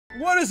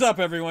What is up,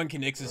 everyone?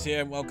 Conixis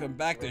here, and welcome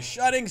back to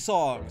Shutting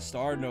Song,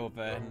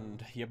 Starnova,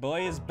 and your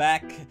boy is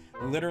back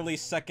literally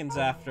seconds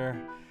after,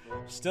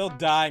 still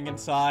dying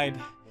inside.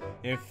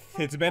 If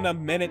it's been a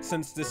minute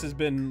since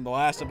the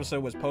last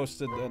episode was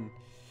posted, then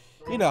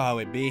you know how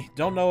it be.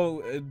 Don't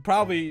know,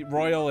 probably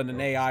Royal and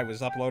an AI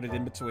was uploaded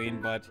in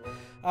between, but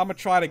I'm gonna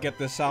try to get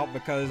this out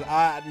because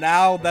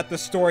now that the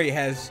story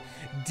has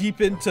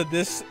deepened to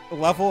this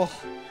level,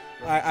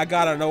 I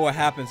gotta know what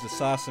happens to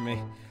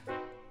Sasami.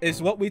 Is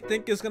what we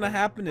think is going to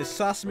happen? Is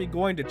Sasami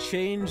going to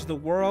change the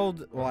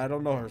world? Well, I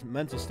don't know. Her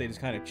mental state is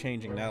kind of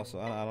changing now, so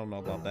I don't know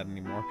about that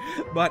anymore.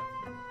 But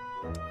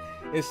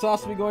is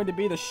Sasami going to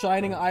be the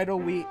shining idol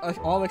we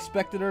all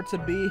expected her to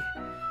be?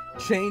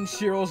 Change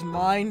Shiro's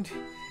mind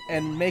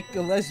and make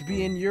a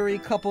lesbian Yuri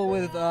couple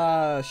with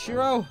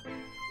Shiro?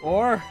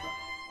 Or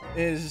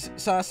is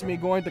Sasami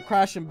going to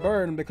crash and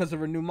burn because of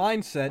her new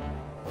mindset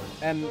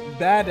and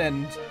bad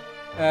end?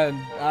 And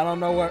I don't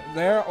know what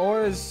there,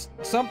 or is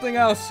something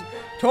else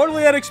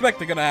totally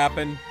unexpected gonna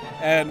happen,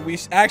 and we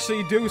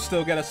actually do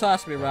still get a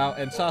Sasami route,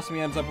 and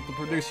Sasami ends up with the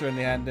producer in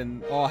the end,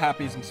 and all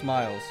happies and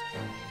smiles.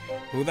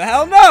 Who the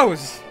hell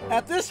knows?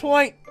 At this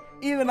point,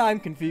 even I'm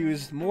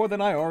confused more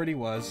than I already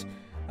was.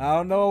 I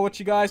don't know what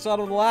you guys thought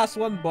of the last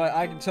one, but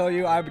I can tell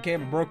you I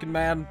became a broken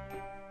man.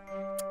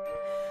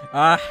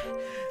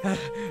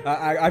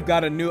 I've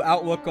got a new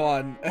outlook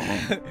on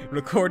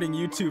recording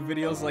YouTube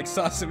videos like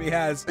Sasami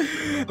has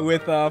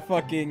with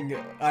fucking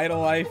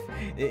Idol Life.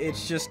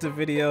 It's just a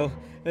video.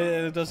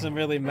 It doesn't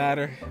really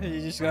matter. You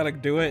just gotta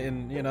do it,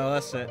 and you know,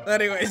 that's it.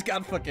 Anyways,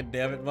 god fucking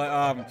damn it.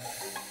 But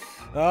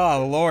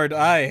oh lord,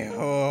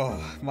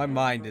 my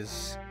mind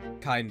is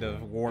kind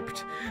of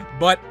warped.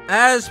 But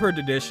as per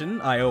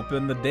tradition, I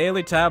open the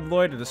daily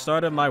tabloid at the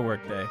start of my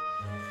workday.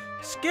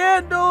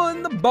 Scandal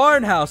in the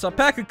barn house.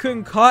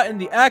 Alpaca-kun caught in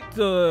the act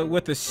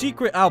with a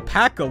secret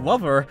alpaca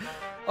lover.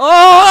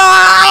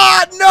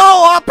 Oh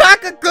no!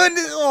 Alpaca-kun!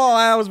 Oh,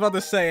 I was about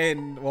to say.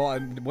 Well,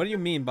 what do you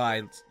mean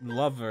by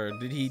lover?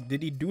 Did he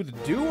do the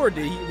do, or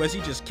was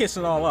he just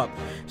kissing all up?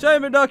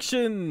 Giant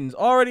productions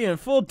already in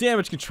full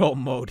damage control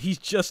mode. He's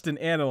just an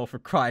animal, for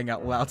crying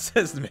out loud,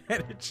 says the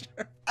manager.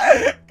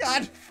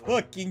 God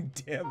fucking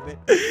damn it.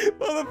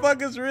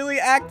 Motherfuckers really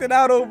acting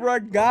out over a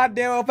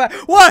goddamn alpaca.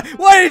 What?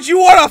 What, did you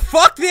want to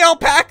fuck the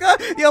alpaca?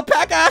 The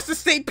alpaca has to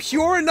stay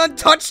pure and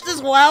untouched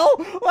as well?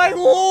 Like,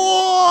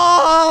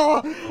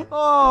 whoa!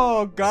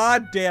 Oh,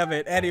 god damn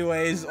it.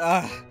 Anyways,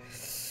 but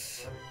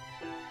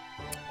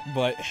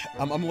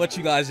I'm gonna let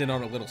you guys in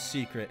on a little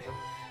secret.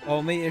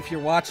 Only if you're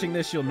watching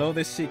this, you'll know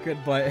this secret,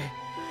 but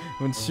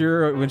when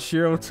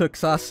Shiro took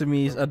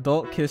Sasami's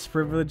adult kiss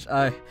privilege,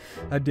 I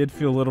did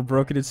feel a little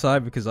broken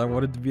inside because I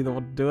wanted to be the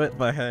one to do it.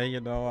 But hey,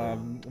 you know,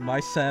 my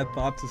sad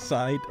thoughts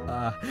aside,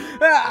 I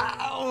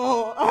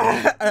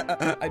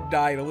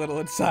died a little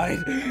inside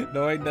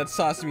knowing that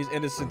Sasami's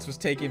innocence was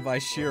taken by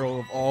Shiro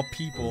of all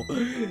people.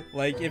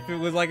 Like, if it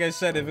was, like I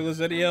said, if it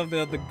was any of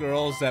the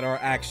girls that are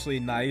actually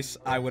nice,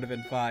 I would have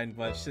been fine.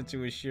 But since it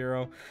was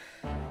Shiro,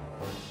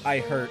 I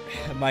hurt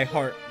my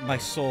heart, my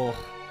soul.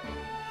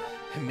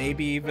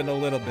 Maybe even a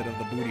little bit of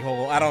the booty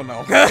hole. I don't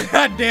know.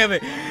 God damn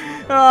it.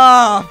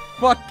 Ah,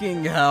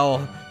 fucking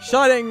hell.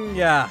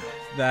 Yeah,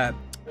 that.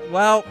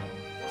 Well,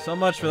 so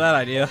much for that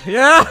idea.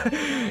 Yeah!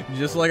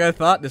 Just like I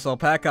thought, this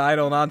alpaca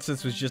idol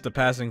nonsense was just a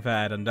passing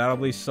fad.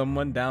 Undoubtedly,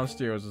 someone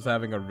downstairs was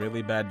having a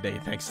really bad day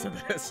thanks to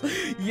this.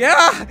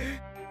 Yeah!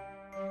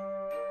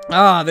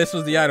 Ah, this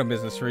was the idol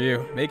business for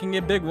you. Making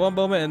it big one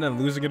moment and then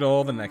losing it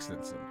all the next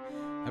instant.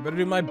 I better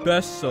do my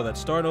best so that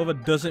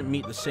Starnova doesn't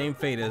meet the same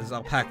fate as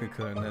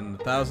Alpaca-kun and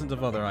thousands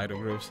of other idol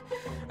groups.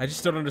 I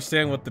just don't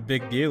understand what the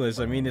big deal is.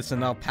 I mean, it's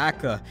an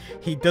alpaca.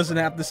 He doesn't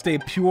have to stay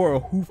pure.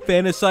 Who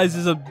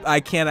fantasizes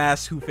I can't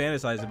ask who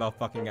fantasizes about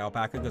fucking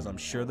alpaca, because I'm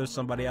sure there's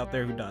somebody out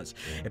there who does.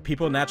 If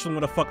people naturally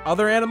want to fuck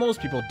other animals,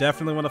 people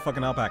definitely want to fuck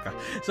an alpaca.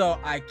 So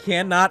I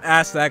cannot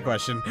ask that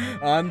question,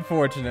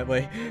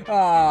 unfortunately.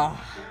 The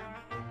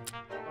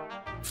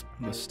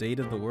state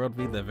of the world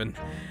we live in.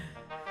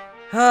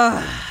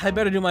 I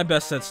better do my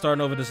best that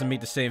Starnova doesn't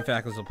meet the same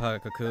fact as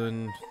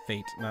Alpaca-kun.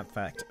 Fate, not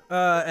fact.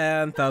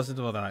 And thousands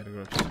of other idol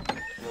groups.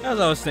 As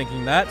I was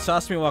thinking that,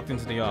 Sasami walked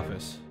into the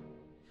office.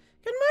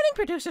 Good morning,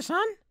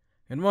 producer-san.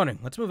 Good morning.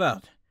 Let's move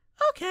out.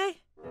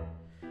 Okay.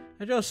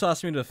 I drove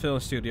Sasami to the film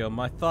studio.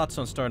 My thoughts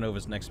on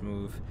Starnova's next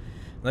move.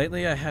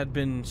 Lately, I had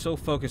been so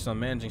focused on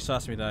managing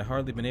Sasami that I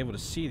hardly been able to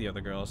see the other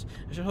girls.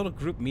 I should hold a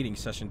group meeting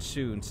session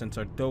soon, since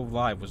our Dove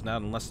Live was now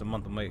in less than a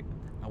month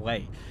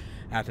away.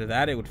 After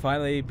that, it would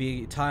finally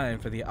be time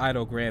for the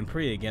Idol Grand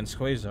Prix against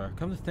Quasar.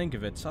 Come to think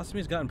of it,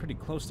 Sasami's gotten pretty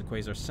close to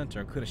Quasar's center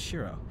and could have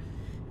Shiro.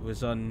 It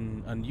was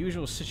an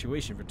unusual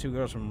situation for two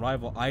girls from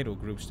rival idol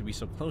groups to be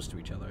so close to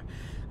each other.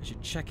 I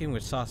should check in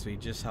with Sasami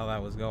just how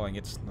that was going.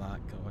 It's not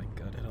going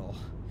good at all.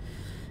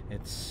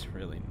 It's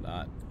really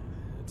not.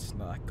 It's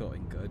not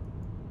going good.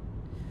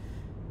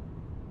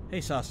 Hey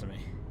Sasami,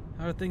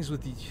 how are things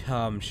with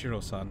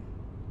Shiro-san?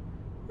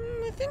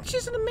 I think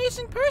she's an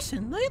amazing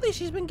person. Lately,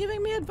 she's been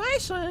giving me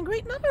advice on a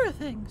great number of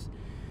things.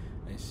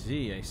 I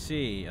I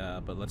see.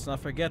 But let's not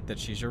forget that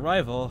she's your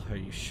rival. Are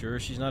you sure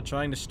she's not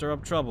trying to stir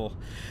up trouble?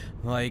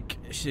 Like,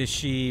 is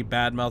she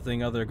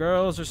bad-mouthing other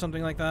girls or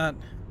something like that?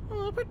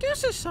 Oh,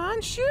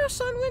 Producer-san,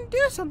 Shiro-san wouldn't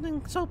do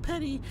something so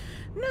petty.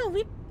 No,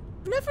 we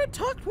never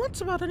talked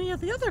once about any of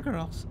the other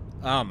girls.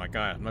 Oh my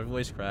god, my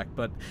voice cracked.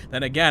 But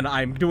then again,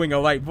 I'm doing a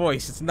light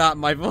voice. It's not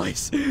my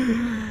voice.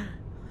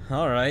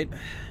 Alright.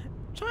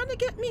 Trying to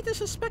get me to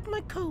suspect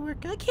my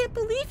coworker. I can't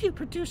believe you,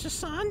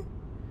 Producer-san.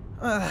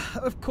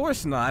 Of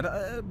course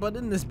not, but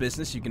in this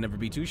business you can never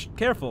be too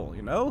careful,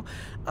 you know?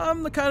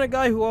 I'm the kind of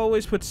guy who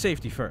always puts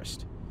safety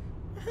first.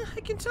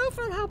 I can tell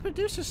from how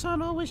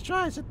Producer-san always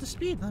drives at the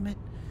speed limit.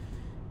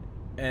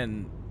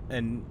 And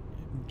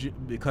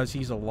because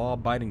he's a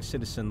law-abiding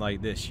citizen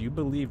like this, you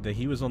believe that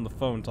he was on the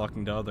phone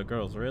talking to other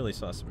girls, really,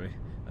 Sasami?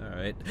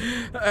 Alright.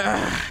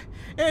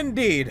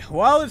 Indeed.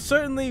 While it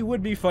certainly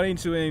would be funny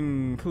to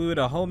include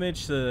a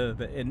homage to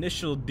the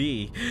initial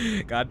D,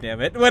 god damn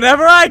it,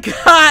 whenever I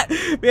got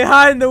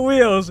behind the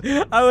wheels,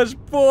 I was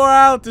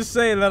out to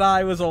say that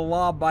I was a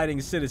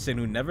law-abiding citizen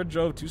who never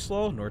drove too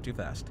slow nor too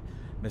fast.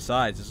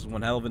 Besides, this is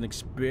one hell of an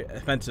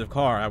expensive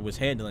car I was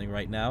handling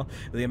right now.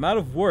 The amount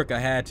of work I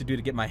had to do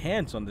to get my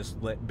hands on this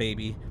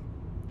baby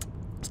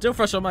still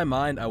fresh on my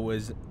mind. I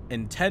was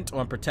intent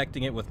on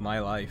protecting it with my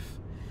life.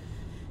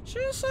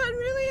 Shiro-san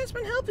really has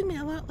been helping me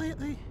a lot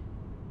lately.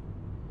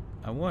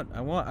 I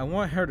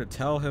want her to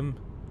tell him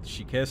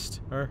she kissed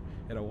her,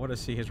 and I want to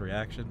see his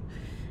reaction.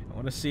 I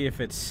want to see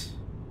if it's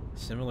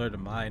similar to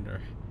mine,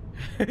 or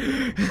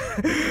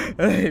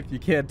if you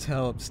can't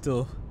tell, I'm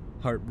still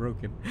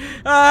heartbroken.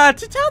 To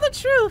tell the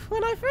truth,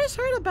 when I first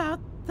heard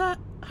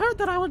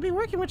that I would be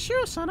working with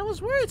Shiro-san, I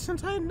was worried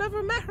since I had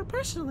never met her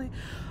personally.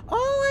 All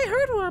I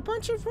heard were a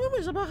bunch of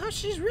rumors about how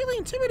she's really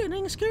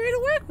intimidating and scary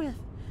to work with.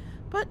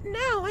 But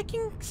now I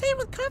can say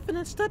with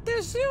confidence that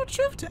there's zero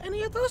truth to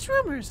any of those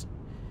rumors.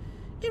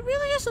 It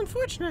really is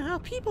unfortunate how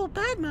people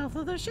badmouth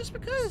others just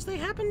because they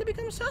happen to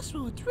become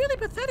successful. It's really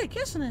pathetic,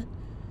 isn't it?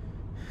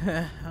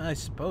 I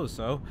suppose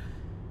so.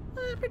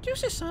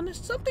 Producer-san, is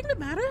something the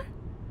matter?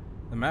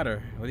 The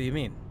matter? What do you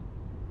mean?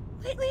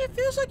 Lately it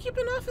feels like you've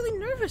been awfully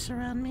nervous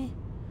around me.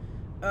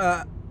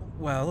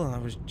 Well, I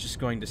was just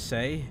going to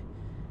say,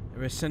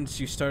 ever since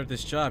you started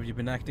this job, you've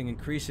been acting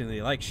increasingly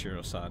like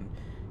Shiro-san.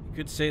 You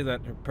could say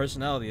that her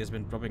personality has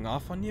been rubbing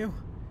off on you?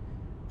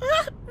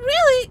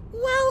 Really?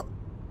 Well,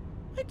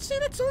 I'd say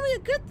that's only a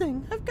good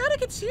thing. I've got to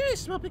get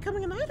serious about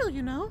becoming an idol,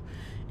 you know?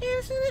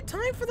 Isn't it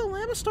time for the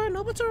Lamb of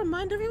Starnova to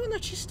remind everyone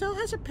that she still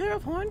has a pair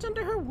of horns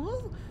under her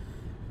wool?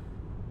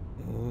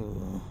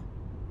 Ooh.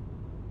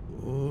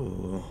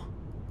 Ooh.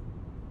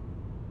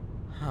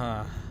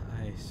 Huh,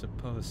 I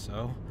suppose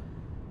so.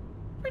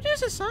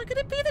 Producer-san, could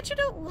it be that you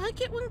don't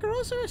like it when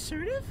girls are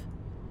assertive?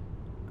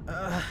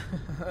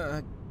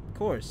 Of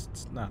course,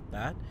 it's not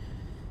that.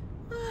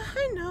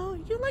 I know.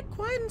 You like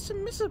quiet and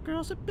submissive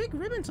girls with big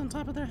ribbons on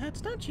top of their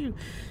heads, don't you?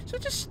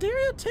 Such a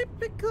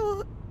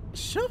stereotypical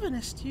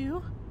chauvinist,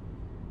 you.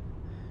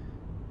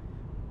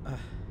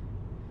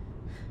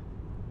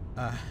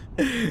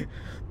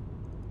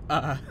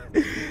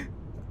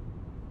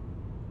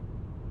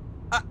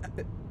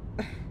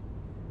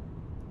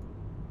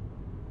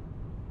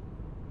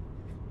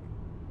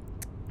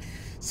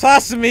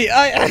 Sasami,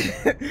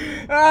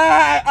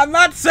 I'm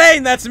not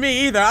saying that's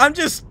me either. I'm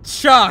just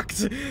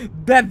shocked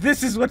that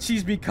this is what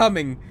she's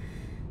becoming.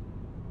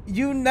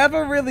 You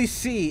never really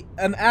see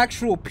an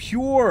actual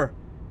pure,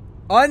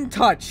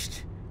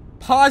 untouched,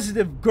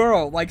 positive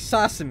girl like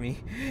Sasami.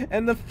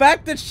 And the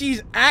fact that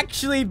she's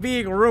actually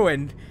being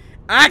ruined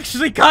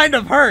actually kind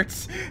of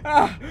hurts.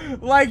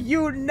 Like,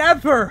 you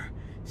never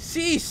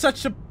see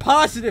such a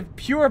positive,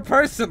 pure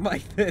person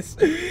like this.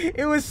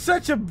 It was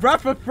such a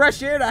breath of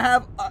fresh air to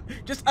have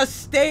just a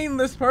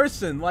stainless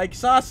person like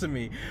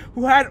Sasami,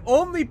 who had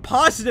only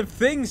positive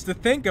things to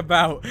think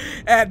about.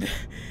 And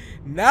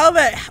now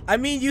that, I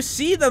mean, you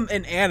see them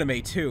in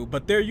anime too,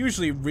 but they're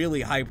usually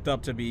really hyped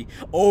up to be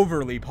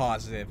overly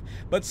positive.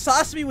 But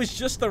Sasami was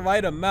just the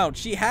right amount.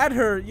 She had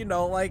her, you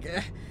know, like...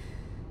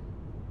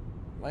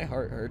 my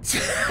heart hurts.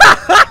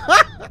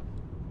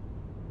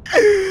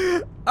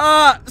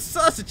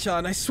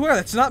 Sasa-chan, I swear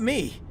that's not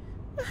me.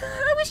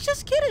 I was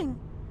just kidding.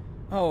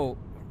 Oh,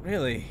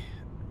 really?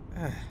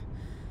 I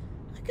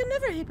could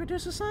never hate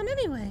Producer-san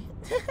anyway.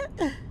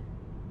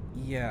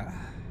 Yeah.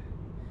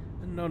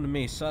 Unknown to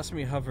me,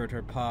 Sasami hovered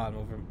her paw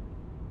over...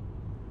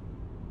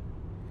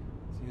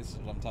 See, this is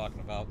what I'm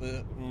talking about.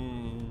 This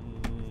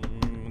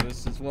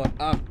is what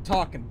I'm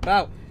talking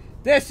about.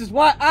 This is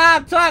what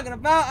I'm talking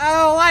about. I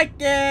don't like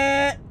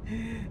it.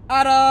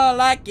 I don't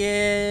like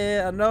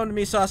it. Unknown to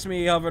me,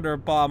 Sasami hovered her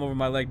palm over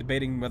my leg,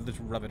 debating whether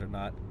to rub it or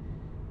not.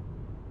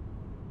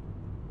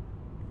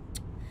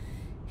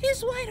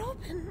 He's wide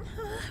open.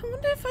 I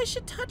wonder if I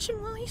should touch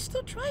him while he's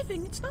still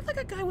driving. It's not like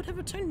a guy would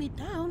ever turn me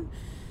down.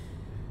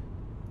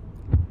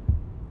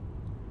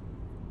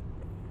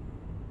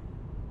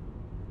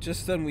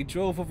 Just then, we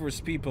drove over a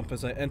speed bump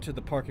as I entered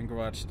the parking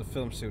garage to the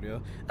film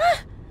studio.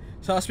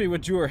 Sasami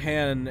withdrew her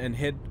hand and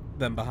hid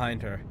them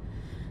behind her.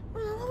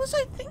 What was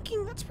I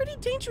thinking? That's a pretty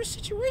dangerous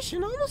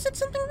situation. I almost did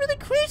something really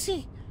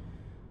crazy.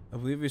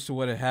 Oblivious to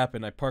what had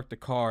happened, I parked the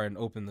car and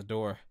opened the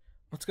door.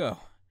 Let's go.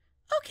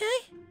 Okay.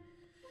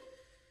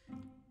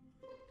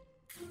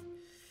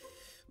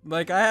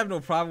 Like, I have no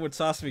problem with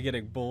Sasami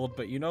getting bold,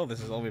 but you know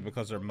this is only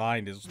because her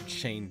mind is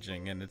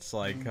changing, and it's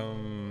like,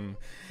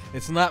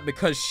 it's not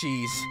because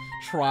she's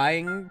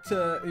trying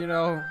to, you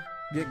know,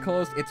 get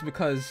close, it's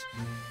because,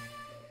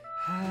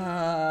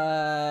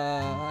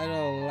 I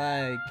don't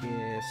like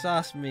it.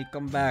 Sasami,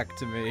 come back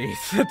to me.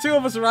 The two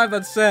of us arrived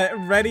on set,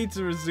 ready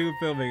to resume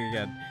filming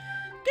again.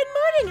 Good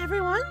morning,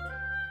 everyone.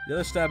 The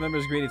other staff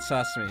members greeted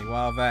Sasami,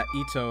 while that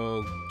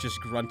Ito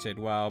just grunted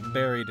while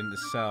buried in the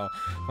cell,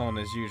 phone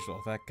as usual.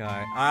 That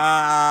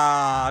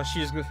guy.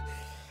 She's good.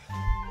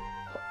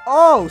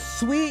 Oh,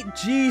 sweet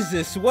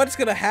Jesus. What's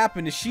gonna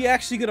happen? Is she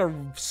actually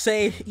gonna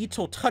say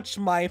Ito touched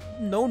my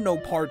no-no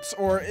parts,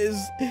 or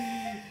is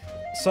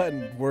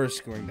something worse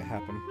going to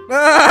happen?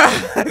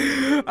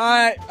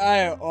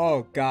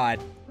 Oh, God.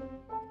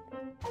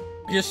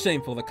 Just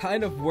shameful. The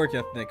kind of work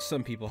ethic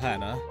some people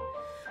had, huh?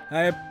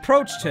 I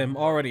approached him,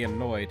 already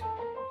annoyed.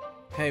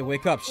 Hey,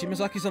 wake up.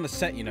 Shimazaki's on the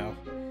set, you know.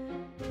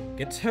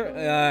 Get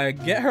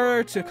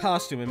her to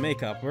costume and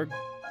makeup. We're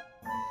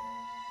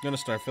gonna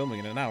start filming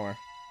in an hour.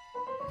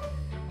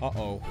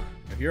 Uh-oh.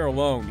 If you're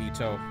alone,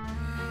 Ito.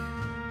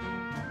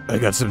 I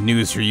got some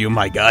news for you,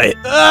 my guy.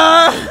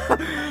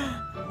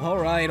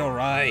 Alright,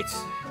 alright.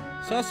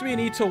 Sasami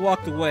and Ito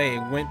walked away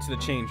and went to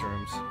the change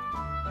rooms.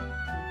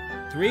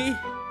 3,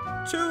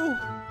 2,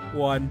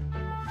 1.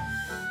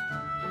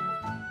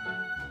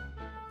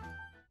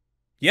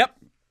 Yep.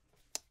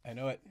 I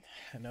know it.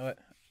 I know it.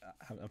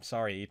 I'm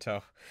sorry,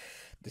 Ito.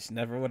 This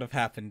never would have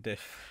happened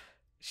if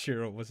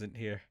Shiro wasn't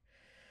here.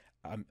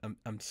 I'm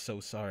so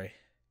sorry.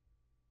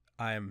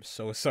 I am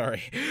so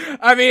sorry.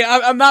 I mean,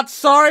 I'm not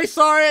sorry,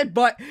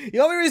 but the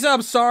only reason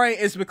I'm sorry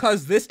is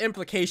because this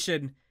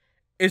implication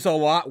is a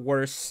lot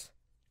worse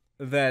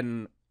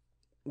than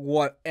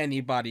what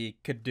anybody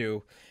could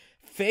do.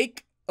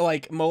 Fake,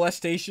 like,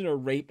 molestation or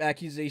rape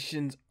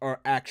accusations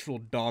are actual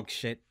dog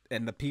shit,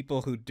 and the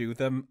people who do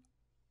them,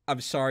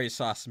 I'm sorry,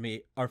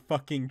 Sasami, are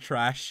fucking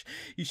trash.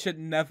 You should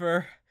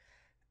never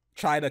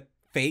try to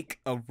fake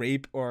a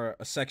rape or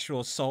a sexual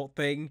assault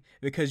thing,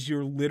 because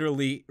you're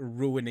literally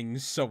ruining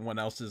someone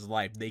else's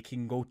life. They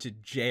can go to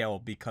jail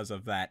because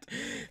of that.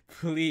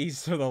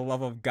 Please, for the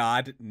love of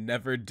God,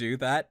 never do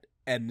that.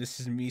 And this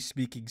is me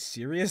speaking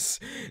serious.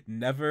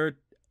 Never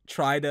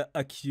try to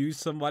accuse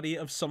somebody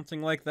of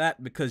something like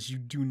that, because you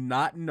do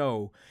not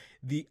know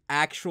the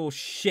actual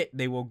shit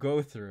they will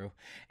go through.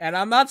 And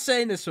I'm not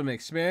saying this from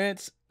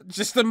experience,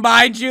 just to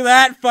mind you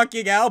that,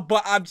 fucking hell,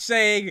 but I'm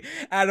saying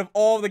out of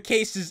all the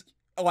cases,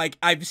 like,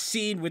 I've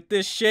seen with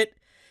this shit,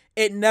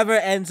 it never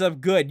ends up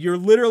good. You're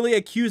literally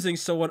accusing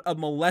someone of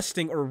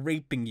molesting or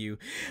raping you.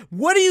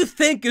 What do you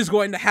think is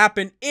going to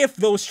happen if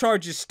those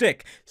charges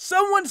stick?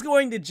 Someone's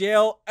going to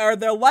jail, or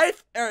they're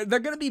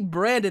going to be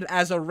branded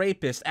as a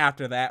rapist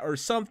after that, or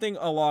something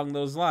along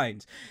those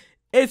lines.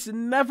 It's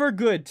never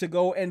good to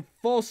go and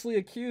falsely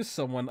accuse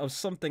someone of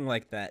something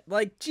like that.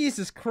 Like,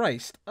 Jesus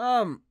Christ.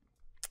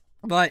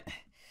 But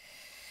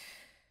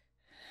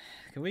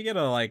can we get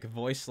a, like,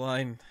 voice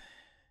line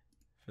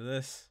for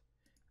this?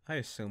 I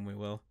assume we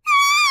will.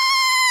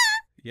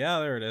 Yeah,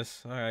 there it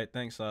is. Alright,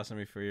 thanks,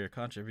 Sasami, for your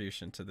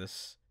contribution to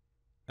this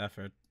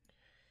effort.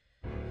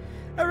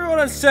 Everyone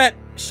on set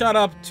shut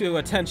up to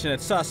attention at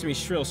Sasami's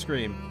shrill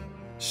scream.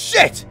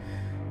 Shit!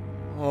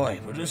 Oi,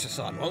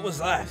 producer-san, what was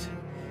that?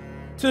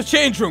 To the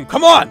change room,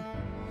 come on!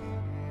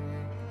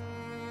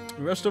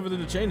 We rushed over to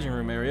the changing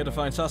room area to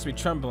find Sasami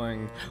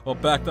trembling while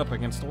backed up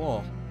against the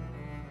wall.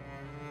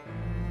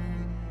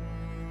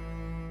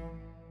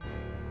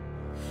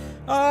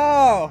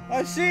 Oh,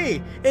 I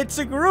see. It's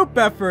a group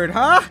effort,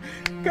 huh?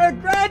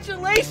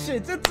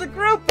 Congratulations, it's a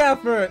group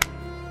effort.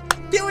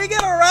 Can we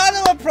get a round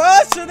of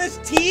applause for this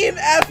team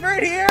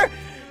effort here?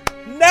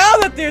 Now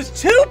that there's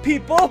 2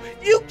 people,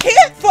 you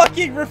can't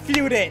fucking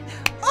refute it.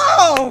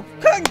 Oh,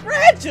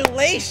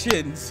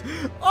 congratulations.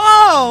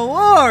 Oh,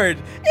 Lord.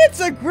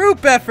 It's a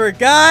group effort,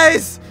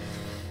 guys.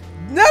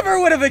 Never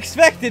would have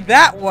expected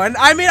that one.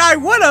 I mean, I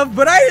would have,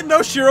 but I didn't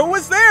know Shiro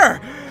was there.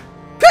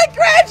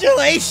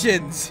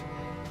 Congratulations.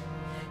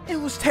 It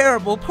was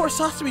terrible. Poor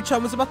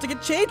Sasami-chan was about to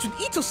get changed when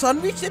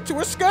Ito-san reached into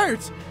her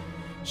skirt.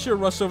 Shiro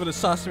rushed over to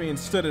Sasami and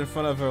stood in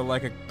front of her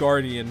like a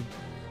guardian.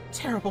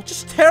 Terrible,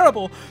 just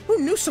terrible. Who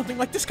knew something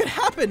like this could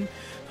happen?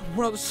 The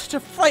world is such a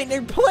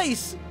frightening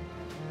place.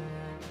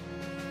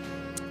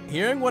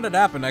 Hearing what had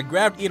happened, I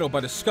grabbed Ito by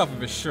the scuff of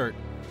his shirt.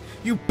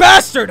 You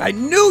bastard! I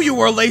knew you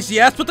were a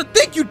lazy ass, but to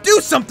think you'd do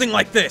something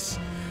like this!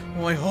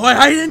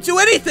 I didn't do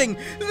anything!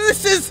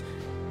 This is...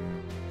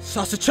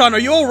 Sasa-chan, are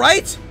you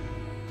alright?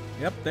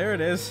 Yep, there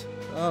it is.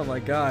 Oh my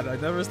god, I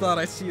never thought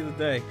I'd see the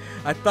day.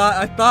 I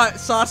thought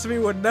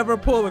Sasami would never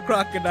pull the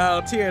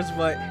crocodile tears,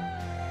 but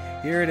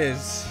here it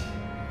is.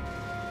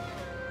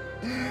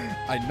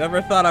 I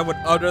never thought I would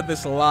utter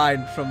this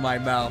line from my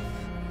mouth.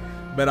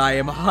 but I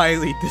am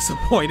highly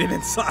disappointed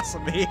in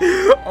Sasami.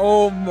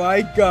 Oh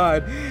my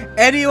god.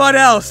 Anyone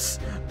else?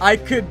 I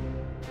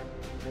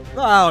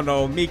don't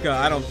know, Mika.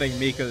 I don't think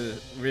Mika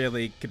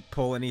really could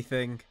pull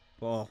anything.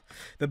 Well,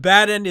 the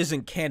bad end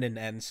isn't canon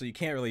end, so you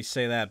can't really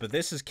say that, but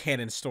this is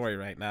canon story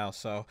right now,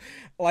 so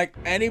like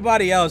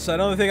anybody else, I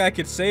don't think I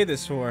could say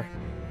this for.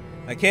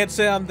 I can't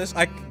say I'm this.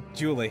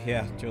 Julie,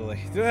 yeah,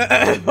 Julie.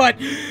 But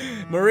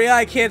Maria,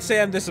 I can't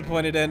say I'm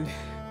disappointed in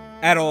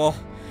at all.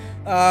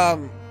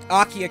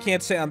 Aki, I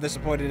can't say I'm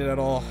disappointed in at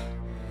all.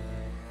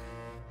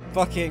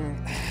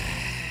 Fucking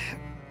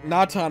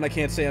Natan, I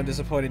can't say I'm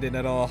disappointed in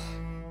at all.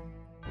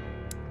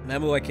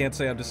 Nemu, I can't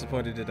say I'm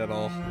disappointed in at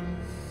all.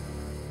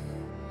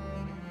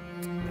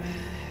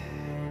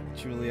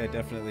 Julie, I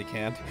definitely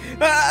can't.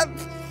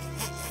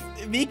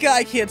 Mika,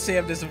 I can't say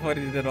I'm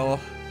disappointed in at all.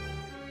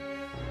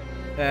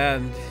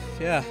 And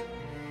yeah.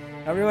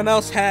 Everyone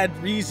else had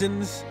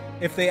reasons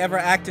if they ever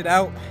acted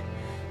out,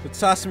 but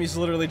Sasami's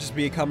literally just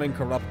becoming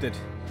corrupted.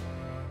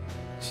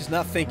 She's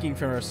not thinking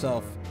for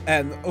herself,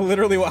 and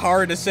literally what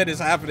Haruda said is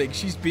happening.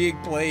 She's being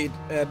played,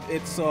 and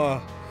it's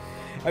I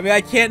mean,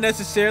 I can't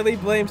necessarily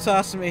blame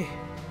Sasami,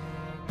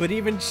 but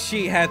even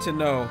she had to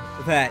know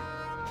that.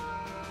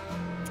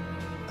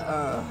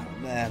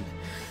 Man.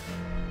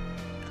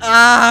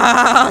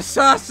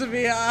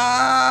 Sasami,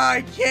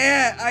 I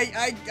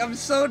can't. I'm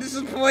so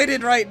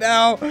disappointed right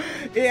now.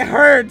 It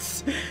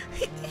hurts.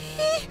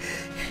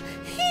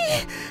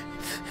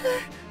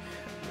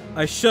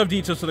 I shoved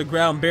Ito to the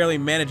ground, barely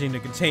managing to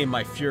contain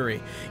my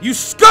fury. You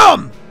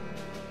scum!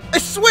 I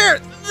swear,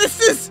 this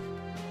is...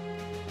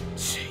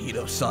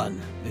 Ito-san,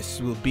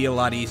 this will be a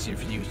lot easier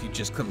for you if you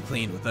just come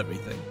clean with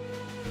everything.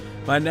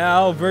 By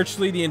now,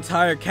 virtually the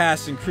entire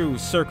cast and crew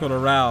circled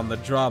around the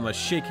drama,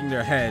 shaking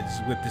their heads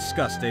with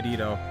disgust at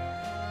Ito.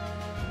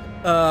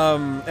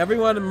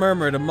 Everyone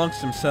murmured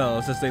amongst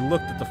themselves as they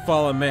looked at the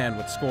fallen man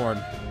with scorn.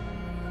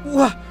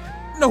 What?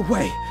 No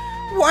way!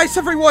 Why is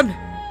everyone...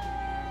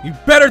 You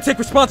better take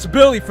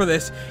responsibility for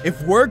this!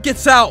 If word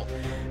gets out,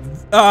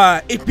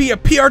 it'd be a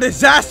PR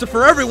disaster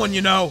for everyone,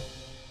 you know!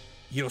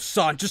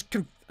 Ito-san, just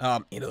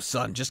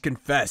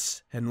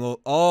confess, and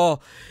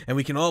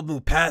we can all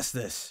move past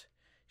this.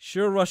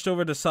 Shiro rushed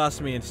over to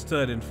Sasami and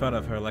stood in front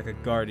of her like a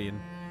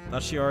guardian.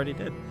 Thought she already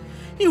did.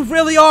 You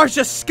really are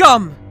just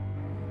scum!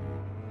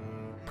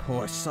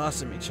 Poor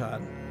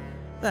Sasami-chan.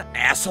 That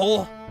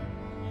asshole!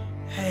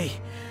 Hey,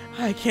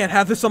 I can't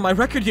have this on my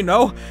record, you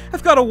know.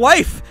 I've got a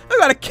wife! I've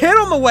got a kid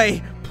on the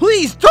way!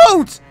 Please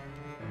don't!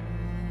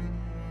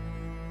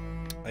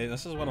 Hey,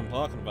 this is what I'm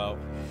talking about.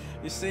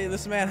 You see,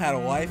 this man had a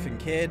wife and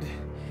kid.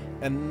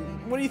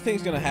 And what do you think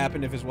is gonna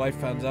happen if his wife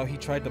finds out he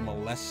tried to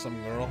molest some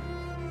girl?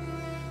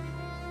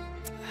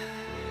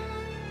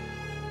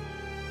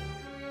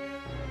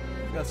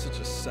 I've got such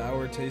a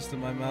sour taste in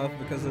my mouth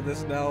because of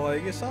this now.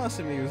 Like,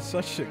 Sasami was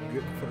such a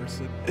good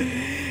person.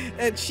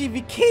 And she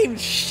became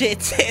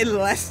shit in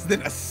less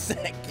than a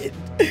second.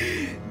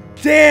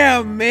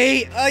 Damn,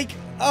 mate. Like,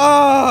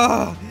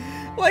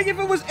 like, if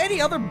it was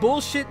any other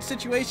bullshit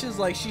situations,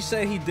 like she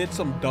said he did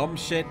some dumb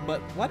shit,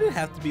 but why did it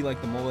have to be like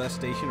the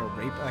molestation or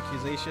rape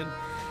accusation?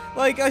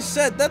 Like I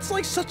said, that's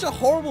like such a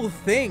horrible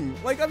thing.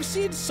 Like, I've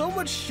seen so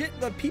much shit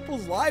that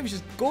people's lives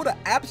just go to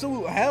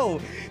absolute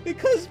hell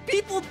because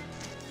people...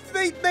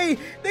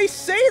 They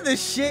say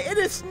this shit and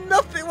it's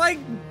nothing. Like,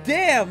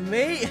 damn,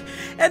 mate.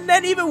 And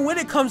then even when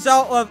it comes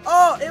out of,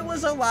 oh, it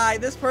was a lie,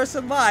 this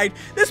person lied,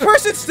 this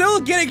person's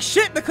still getting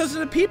shit because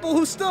of the people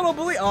who still don't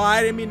believe. Oh, I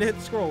didn't mean to hit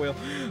the scroll wheel.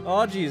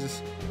 Oh,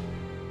 Jesus.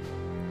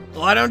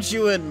 Why don't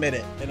you admit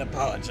it and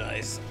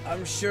apologize?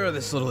 I'm sure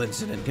this little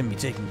incident can be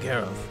taken care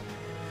of.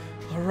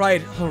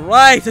 Alright,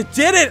 I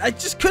did it! I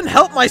just couldn't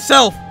help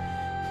myself!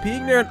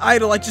 Being there an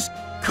idol, I just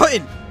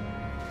couldn't!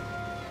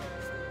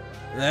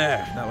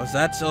 There, now was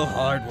that so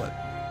hard?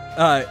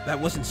 That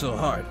wasn't so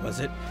hard,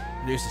 was it?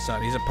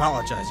 Producer-san, he's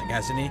apologizing,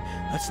 hasn't he?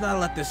 Let's not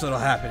let this little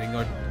happening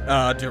or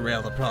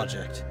derail the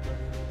project.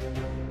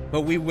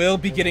 But we will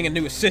be getting a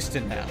new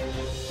assistant now.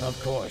 Of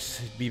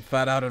course, it'd be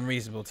flat out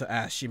unreasonable to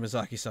ask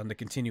Shimazaki-san to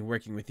continue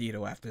working with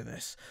Ito after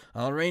this.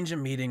 I'll arrange a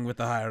meeting with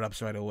the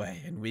higher-ups right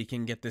away, and we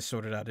can get this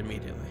sorted out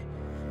immediately.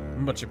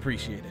 Much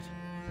appreciated.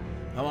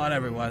 Come on,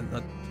 everyone.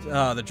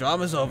 The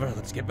drama's over.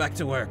 Let's get back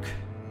to work.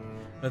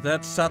 With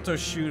that, Sato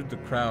shooed the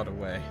crowd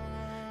away.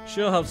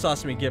 She'll help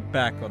Sasami get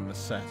back on the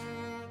set.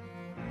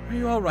 Are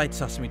you alright,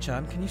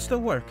 Sasami-chan? Can you still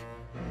work?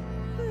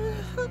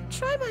 I'll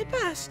try my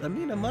best. I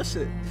mean, I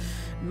mustn't.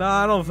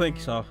 Nah, I don't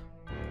think so.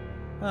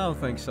 I don't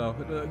think so.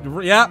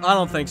 Yeah, I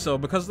don't think so,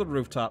 because of the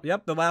rooftop.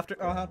 Yep, the laughter.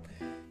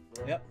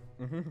 Yep.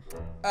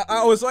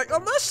 I was like,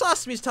 unless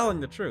Sasami's telling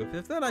the truth.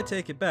 If then I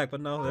take it back,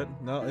 but no,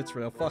 it's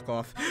real. Fuck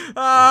off.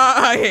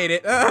 I hate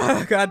it.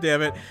 God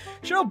damn it.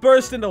 Cheryl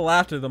burst into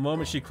laughter the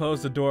moment she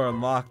closed the door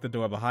and locked the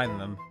door behind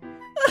them.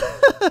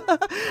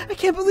 I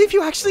can't believe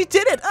you actually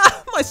did it.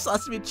 My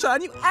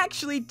Sasami-chan, you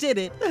actually did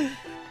it.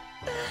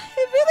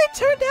 If really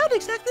turned out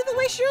exactly the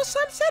way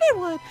Shiro-san said it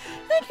would.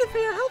 Thank you for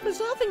your help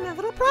resolving that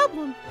little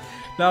problem.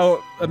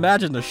 Now,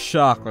 imagine the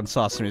shock on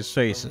Sasami's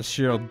face as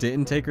Shiro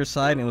didn't take her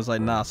side and was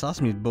like, nah,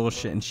 Sasami's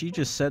bullshit, and she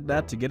just said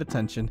that to get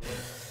attention.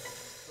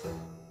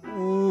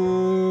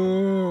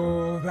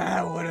 Ooh,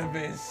 that would have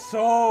been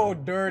so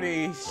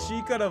dirty.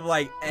 She could have,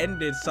 like,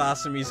 ended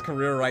Sasami's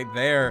career right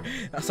there.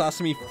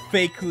 Sasami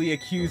fakely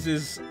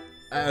accuses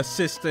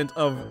assistant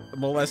of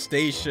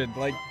molestation.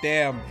 Like,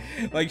 damn.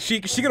 Like, she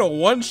could have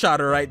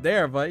one-shot her right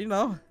there, but, you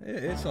know,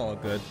 it's all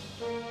good.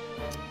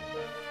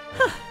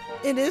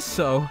 It is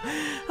so.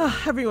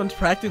 Everyone's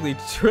practically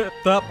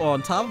tripped up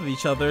on top of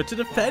each other to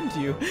defend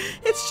you.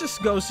 It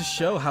just goes to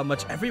show how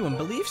much everyone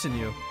believes in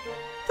you.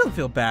 Don't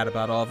feel bad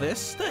about all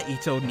this. That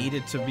Ito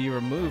needed to be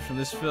removed from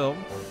this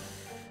film.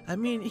 I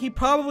mean, he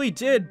probably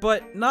did,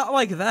 but not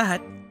like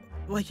that.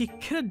 Like, he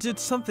could have did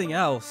something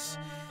else.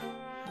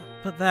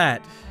 But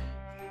that...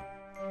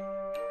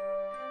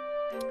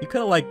 He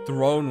could have, like,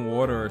 thrown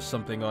water or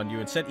something on you.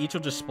 Instead,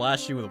 Ichigo just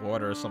splashed you with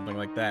water or something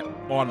like that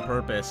on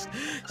purpose.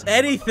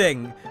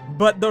 Anything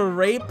but the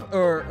rape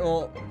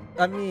or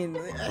I mean,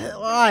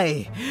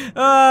 why?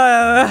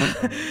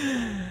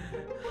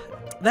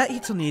 That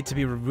Ito needed to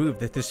be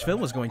removed if this film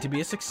was going to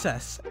be a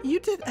success. You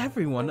did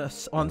everyone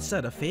on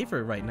set a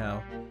favor right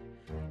now.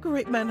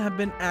 Great men have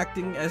been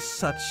acting as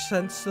such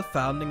since the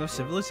founding of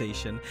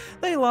civilization.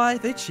 They lie,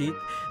 they cheat,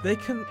 they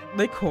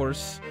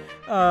coerce,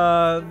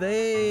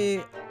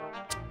 they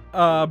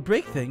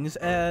break things,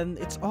 and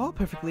it's all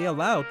perfectly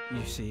allowed,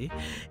 you see.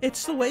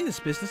 It's the way this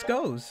business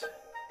goes.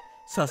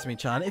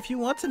 Sasami-chan, if you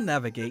want to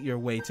navigate your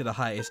way to the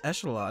highest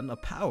echelon of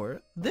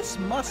power, this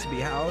must be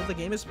how the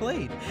game is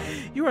played.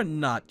 You are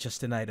not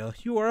just an idol,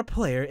 you are a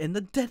player in the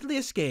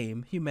deadliest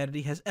game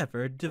humanity has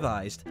ever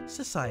devised,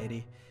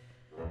 society.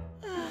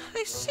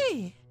 I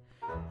see.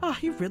 Ah,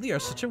 you really are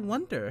such a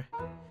wonder.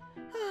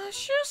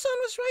 Shiro-san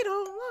was right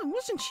all along,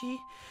 wasn't she? In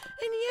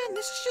the end,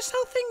 this is just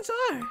how things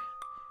are.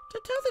 To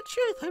tell the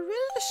truth, I read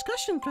a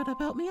discussion thread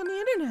about me on the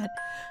internet.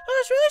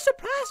 I was really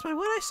surprised by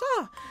what I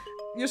saw.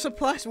 You're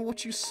surprised by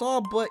what you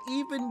saw, but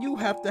even you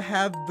have to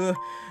have the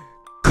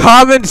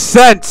common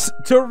sense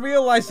to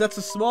realize that's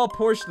a small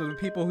portion of the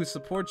people who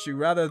support you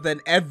rather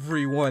than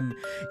everyone.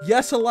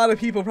 Yes, a lot of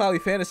people probably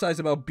fantasize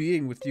about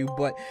being with you,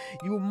 but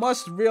you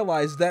must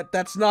realize that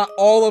that's not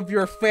all of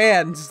your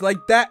fans.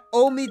 Like, that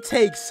only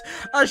takes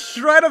a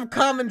shred of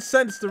common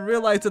sense to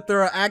realize that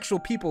there are actual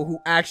people who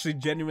actually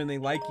genuinely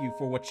like you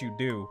for what you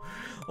do.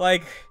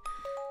 Like,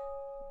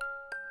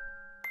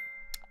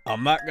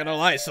 I'm not gonna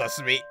lie,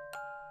 Sasami.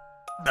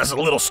 That's a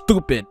little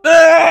stupid.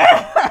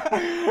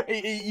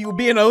 You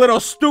being a little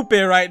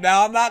stupid right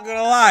now, I'm not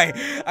gonna lie.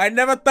 I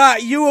never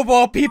thought you, of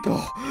all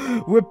people,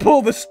 would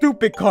pull the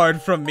stupid card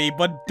from me,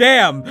 but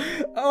damn.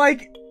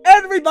 Like,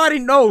 everybody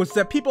knows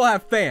that people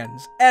have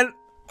fans, and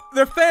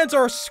their fans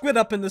are split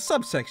up into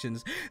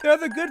subsections. There are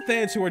the good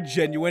fans who are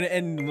genuine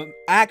and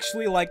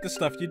actually like the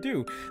stuff you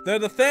do. There are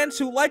the fans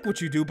who like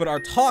what you do but are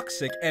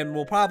toxic and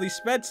will probably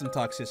spread some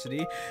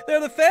toxicity. There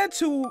are the fans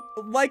who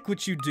like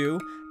what you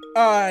do,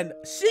 and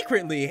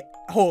secretly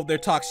hold their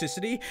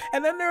toxicity,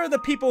 and then there are the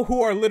people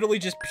who are literally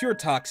just pure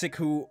toxic,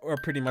 who are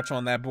pretty much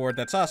on that board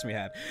that Sasami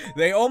had.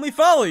 They only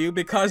follow you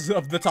because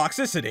of the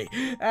toxicity,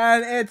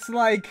 and it's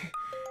like,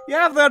 you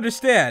have to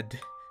understand,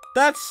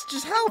 that's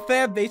just how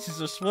fan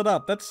bases are split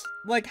up. That's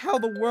like how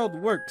the world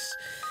works.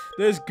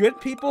 There's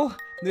good people,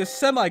 there's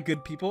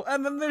semi-good people,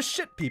 and then there's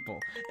shit people.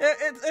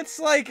 It's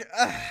like,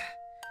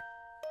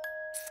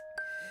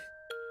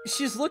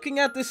 she's looking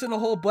at this in a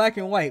whole black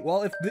and white.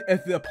 Well,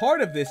 if the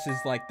part of this is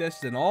like this,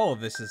 then all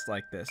of this is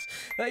like this.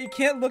 You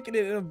can't look at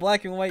it in a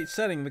black and white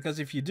setting, because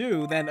if you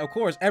do, then of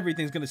course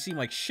everything's gonna seem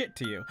like shit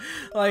to you.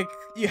 Like,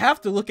 you have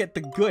to look at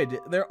the good.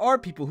 There are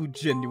people who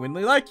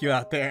genuinely like you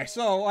out there.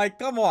 So, like,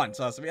 come on,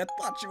 Sasami. I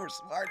thought you were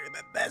smarter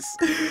than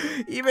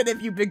this. Even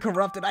if you've been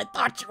corrupted, I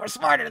thought you were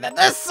smarter than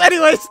this.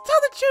 Anyways,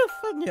 tell the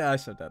truth. Yeah, I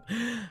said that.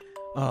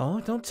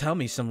 Oh, don't tell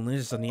me some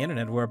losers on the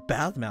internet were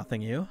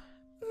bad-mouthing you.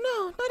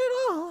 No, not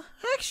at all.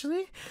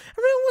 Actually,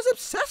 everyone was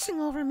obsessing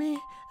over me,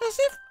 as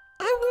if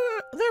I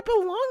were their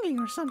belonging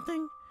or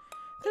something.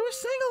 They were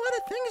saying a lot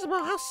of things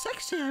about how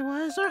sexy I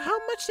was, or how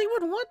much they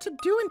would want to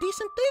do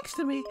indecent things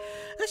to me.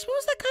 I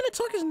suppose that kind of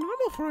talk is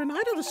normal for an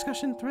idol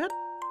discussion thread,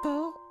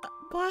 though,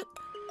 but...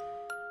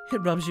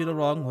 It rubs you the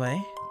wrong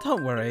way?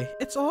 Don't worry,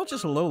 it's all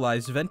just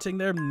lowlives venting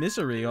their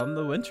misery on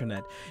the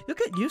internet. You'll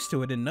get used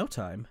to it in no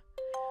time.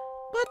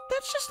 But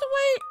that's just the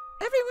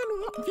way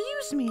everyone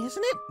views me,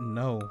 isn't it?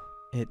 No,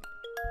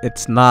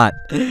 it's not.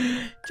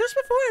 Just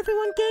before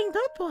everyone ganged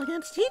up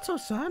against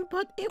Ito-san,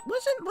 but it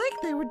wasn't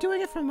like they were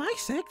doing it for my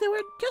sake. They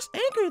were just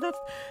angry that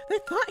they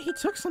thought he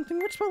took something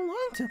which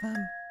belonged to them.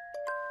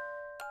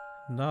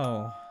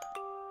 No.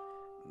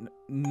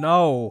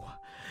 No.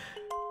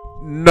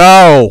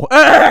 No!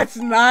 That's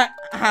not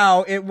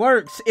how it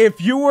works.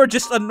 If you were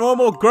just a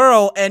normal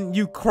girl and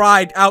you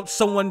cried out,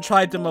 someone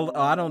tried to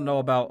I don't know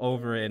about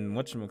over in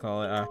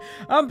whatchamacallit.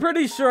 I'm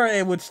pretty sure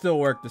it would still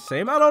work the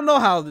same. I don't know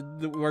how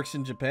it works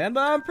in Japan,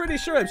 but I'm pretty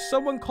sure if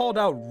someone called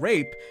out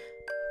rape,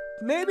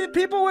 maybe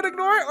people would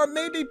ignore it, or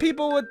maybe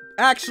people would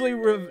actually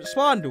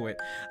respond to it.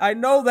 I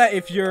know that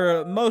if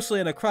you're mostly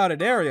in a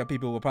crowded area,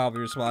 people will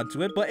probably respond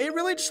to it, but it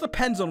really just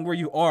depends on where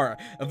you are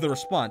of the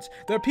response.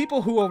 There are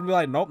people who will be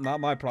like, nope, not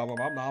my problem,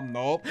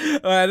 nope.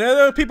 And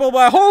there are people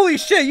like, holy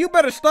shit, you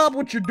better stop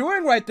what you're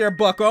doing right there,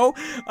 bucko.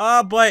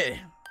 But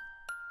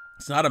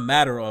it's not a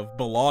matter of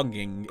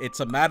belonging, it's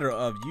a matter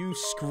of you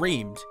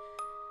screamed.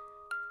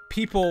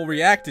 People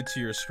reacted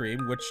to your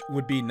scream, which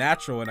would be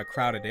natural in a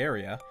crowded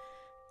area.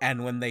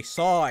 And when they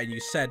saw and you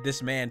said,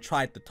 this man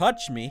tried to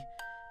touch me,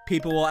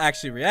 people will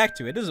actually react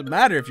to it. It doesn't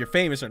matter if you're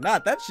famous or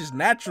not. That's just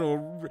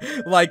natural,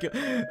 like,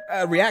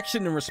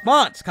 reaction and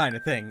response kind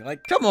of thing.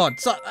 Like, come on,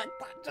 son.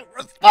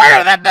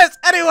 Smarter than this.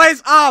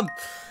 Anyways,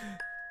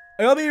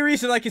 the only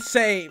reason I could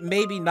say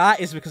maybe not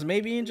is because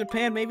maybe in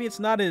Japan, maybe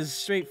it's not as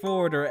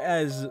straightforward or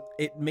as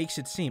it makes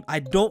it seem. I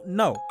don't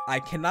know.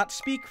 I cannot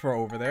speak for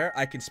over there.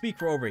 I can speak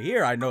for over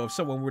here. I know if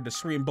someone were to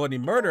scream bloody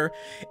murder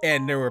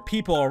and there were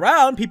people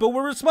around, people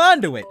would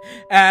respond to it.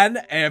 And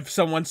if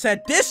someone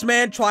said, this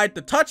man tried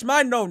to touch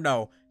my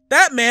no-no,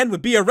 that man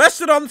would be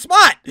arrested on the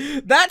spot.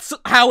 That's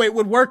how it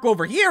would work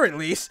over here, at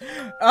least.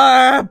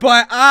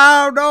 But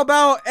I don't know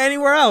about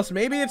anywhere else.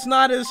 Maybe it's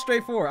not as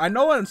straightforward. I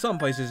know in some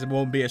places it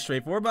won't be as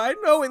straightforward, but I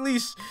know at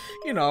least,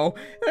 you know,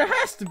 there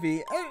has to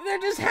be. There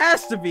just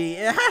has to be.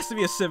 It has to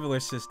be a similar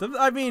system.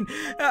 I mean,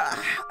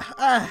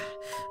 I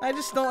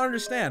just don't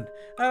understand.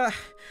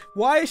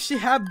 Why does she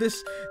have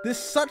this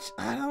such,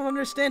 I don't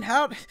understand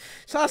how,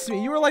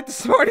 Sasami, you were like the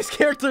smartest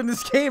character in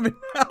this game, and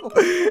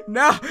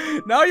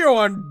now you're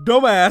on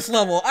dumbass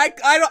level. I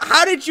don't,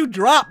 how did you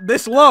drop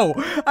this low?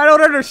 I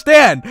don't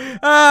understand.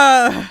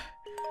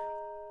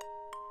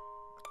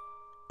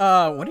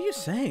 What are you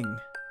saying?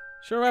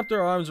 She wrapped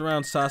her arms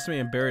around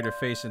Sasami and buried her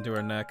face into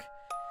her neck.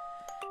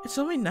 It's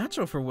only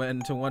natural for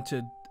Wen to want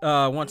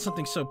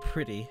something so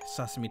pretty,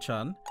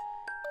 Sasami-chan.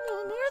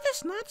 More of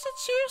this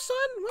nonsense here, son?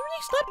 When will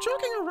you stop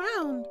joking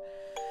around?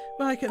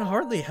 Well, I can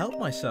hardly help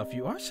myself.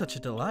 You are such a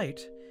delight.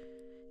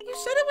 You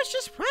said it was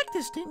just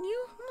practice, didn't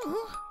you?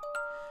 Oh.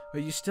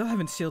 But you still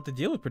haven't sealed the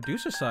deal with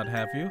Producer-san,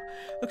 have you?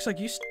 Looks like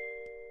you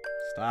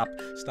Stop.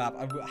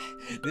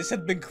 This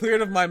had been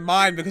cleared of my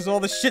mind because of all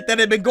the shit that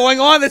had been going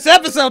on this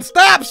episode.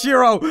 Stop,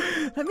 Shiro!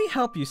 Let me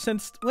help you,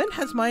 since when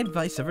has my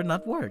advice ever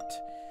not worked?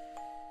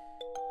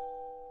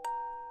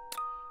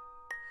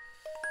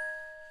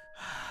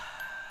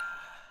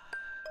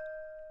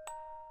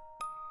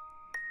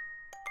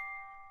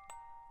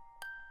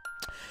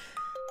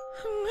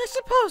 I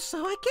suppose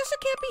so. I guess it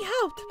can't be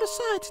helped.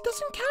 Besides, it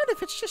doesn't count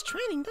if it's just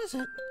training, does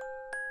it?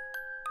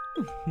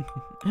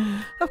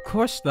 Of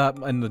course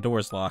not. And the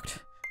door's locked.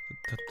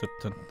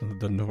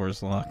 The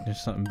door's locked.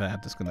 There's something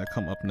bad that's gonna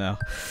come up now.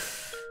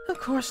 Of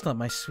course not,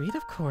 my sweet.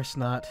 Of course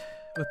not.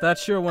 With that,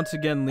 Shiro once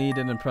again leaned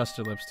in and pressed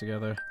her lips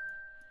together.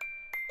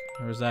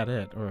 Or is that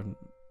it? Or...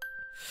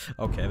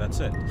 Okay, that's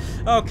it.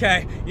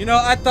 Okay, you know,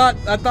 I thought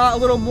a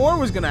little more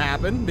was gonna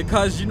happen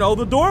because, you know,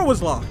 the door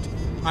was locked.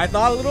 I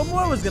thought a little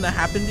more was gonna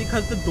happen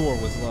because the door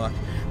was locked.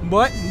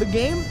 But the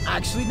game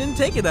actually didn't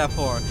take it that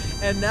far.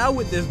 And now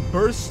with this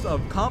burst of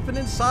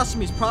confidence,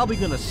 Sasami's probably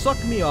gonna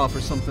suck me off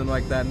or something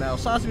like that now.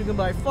 Sasami's gonna be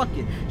like, fuck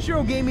it.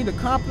 Shiro gave me the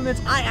compliments.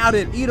 I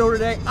outed Ito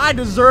today. I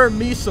deserve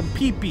me some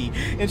pee-pee.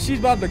 And she's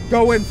about to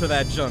go in for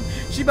that junk.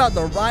 She's about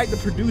to ride the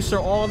producer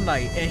all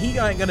night. And he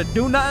ain't gonna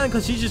do nothing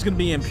because he's just gonna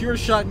be in pure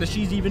shock that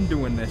she's even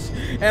doing this.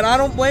 And I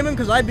don't blame him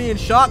because I'd be in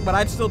shock, but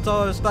I'd still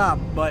tell her to stop.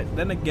 But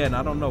then again,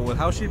 I don't know. With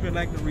how she's been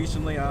acting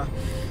recently,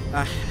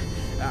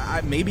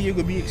 maybe it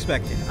could be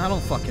expected. I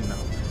don't fucking know.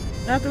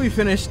 After we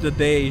finished the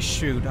day's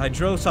shoot, I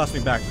drove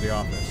Sasami back to the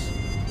office.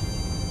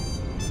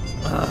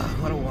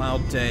 What a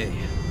wild day.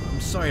 I'm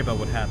sorry about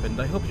what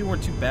happened. I hope you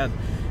weren't too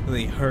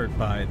badly hurt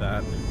by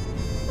that.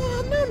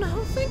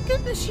 No. Thank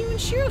goodness you and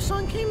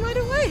Shiro-san came right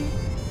away.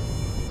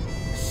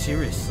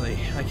 Seriously,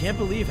 I can't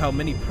believe how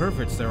many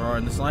perverts there are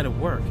in this line of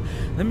work.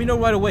 Let me know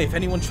right away if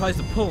anyone tries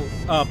to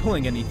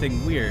pulling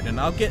anything weird, and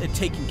I'll get it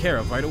taken care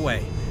of right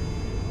away.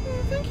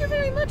 Thank you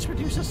very much,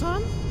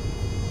 Producer-san.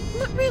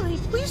 Not really.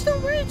 Please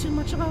don't worry too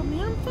much about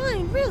me. I'm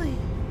fine, really.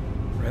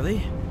 Really?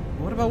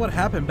 What about what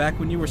happened back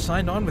when you were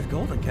signed on with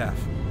Golden Calf?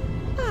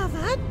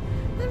 That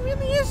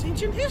really is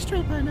ancient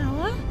history by now,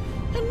 huh?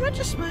 In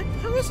retrospect,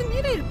 I was an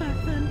idiot back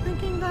then,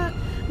 thinking that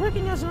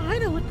working as an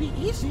idol would be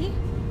easy.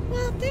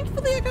 Well,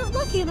 thankfully I got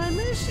lucky and I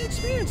managed to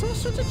experience all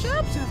sorts of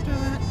jobs after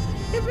that.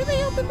 It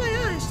really opened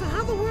my eyes to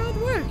how the world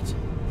worked.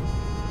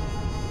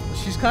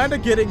 She's kind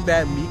of getting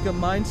that Mika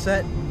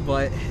mindset,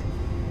 but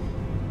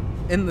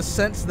in the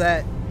sense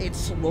that it's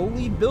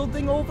slowly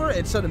building over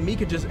instead of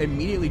Mika just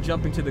immediately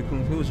jumping to the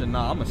conclusion,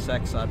 nah, I'm a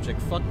sex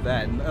object, fuck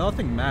that,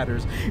 nothing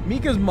matters.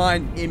 Mika's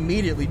mind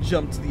immediately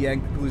jumped to the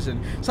end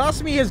conclusion.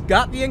 Sasami has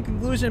got the end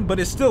conclusion, but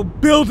is still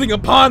building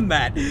upon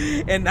that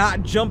and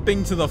not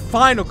jumping to the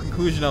final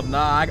conclusion of,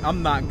 nah,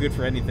 I'm not good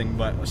for anything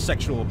but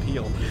sexual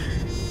appeal.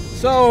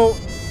 So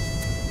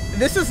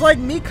this is like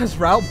Mika's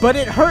route, but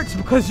it hurts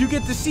because you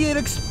get to see it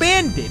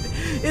expanded.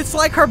 It's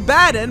like her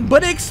bad end,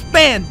 but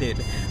expanded.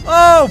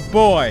 Oh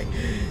boy.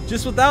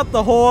 Just without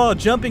the whole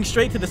jumping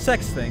straight to the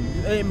sex thing.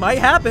 It might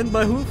happen,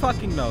 but who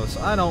fucking knows?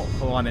 I don't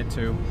want it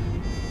to.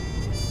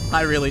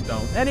 I really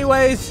don't.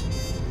 Anyways,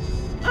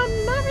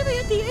 I'm not really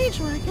at the age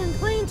where I can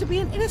claim to be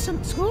an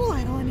innocent school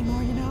idol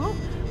anymore, you know?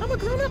 I'm a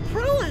grown-up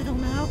pro idol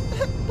now.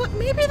 But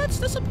maybe that's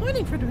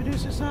disappointing for the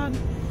producer-san.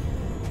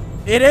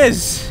 it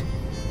is.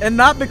 And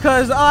not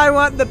because I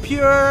want the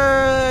pure,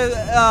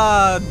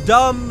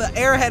 dumb,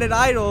 airheaded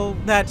idol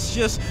that's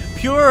just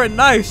pure and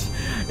nice.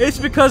 It's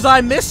because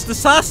I miss the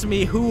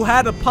Sasami who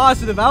had a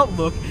positive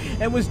outlook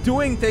and was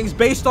doing things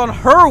based on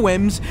her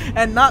whims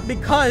and not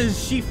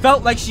because she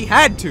felt like she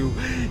had to.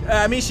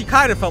 I mean, she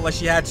kind of felt like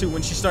she had to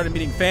when she started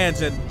meeting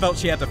fans and felt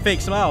she had to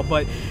fake smile,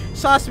 but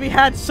Sasami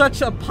had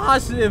such a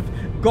positive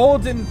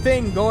golden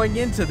thing going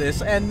into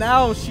this, and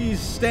now she's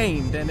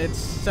stained, and it's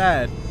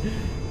sad.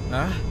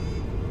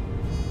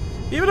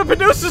 Even the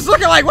producer's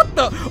looking like, what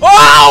the?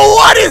 Oh,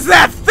 what is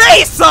that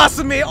face,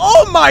 Sasami?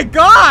 Oh my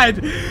god!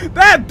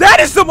 That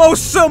is the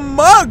most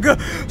smug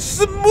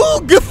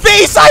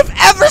face I've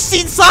ever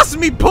seen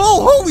Sasami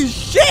pull! Holy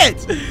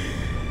shit!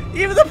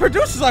 Even the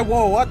producer's like,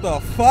 whoa, what the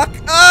fuck?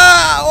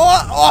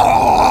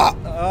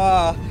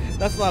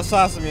 That's not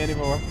Sasami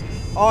anymore.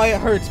 Oh,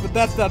 it hurts, but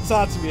that's not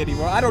Sasami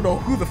anymore. I don't know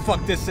who the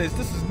fuck this is.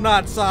 This is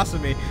not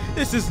Sasami.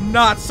 This is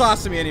not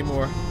Sasami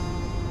anymore.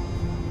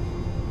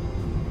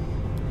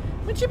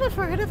 Would you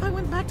prefer it if I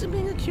went back to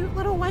being a cute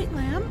little white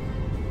lamb?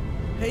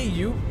 Hey,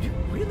 you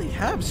really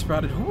have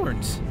sprouted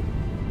horns.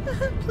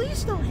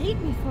 Please don't hate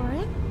me for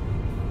it.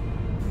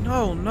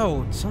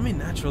 No, it's only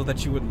natural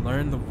that you would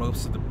learn the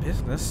ropes of the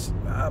business.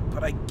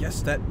 But I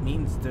guess that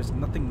means there's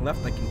nothing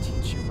left I can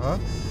teach you, huh?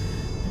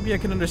 Maybe I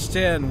can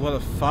understand what a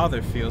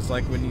father feels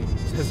like when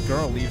his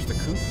girl leaves the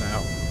coop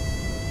now.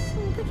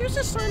 But you're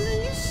just are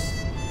you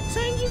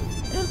saying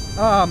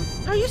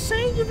are you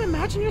saying you've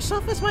imagined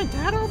yourself as my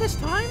dad all this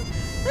time?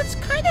 That's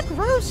kind of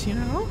gross, you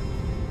know.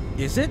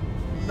 Is it?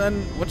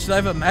 Then what should I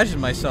have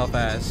imagined myself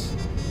as?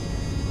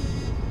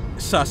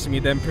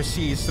 Sasami then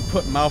proceeds to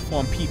put mouth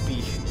on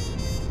pee-pee.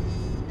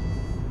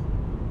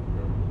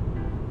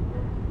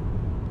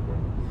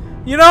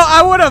 You know,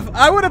 I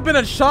would have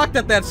been shocked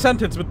at that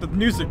sentence, but the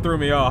music threw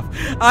me off.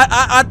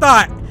 I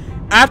thought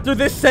after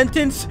this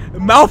sentence,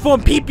 mouth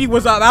on pee-pee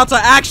was about to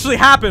actually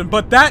happen,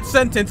 but that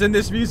sentence in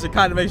this music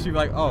kind of makes me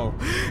like, oh.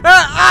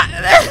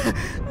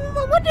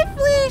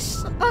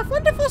 A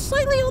wonderful,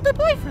 slightly older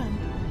boyfriend.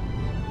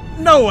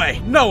 No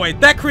way.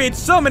 That creates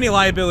so many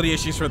liability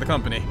issues for the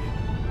company.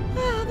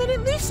 Then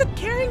at least a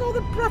caring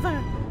older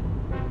brother.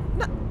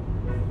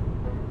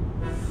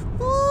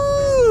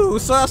 Ooh,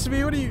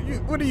 Sasami,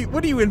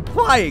 what are you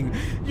implying?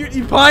 You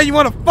implying you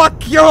want to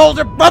fuck your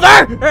older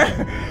brother?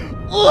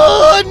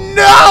 Oh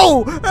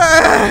no!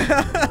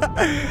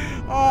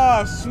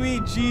 Oh,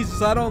 sweet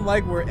Jesus, I don't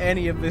like where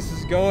any of this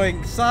is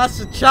going.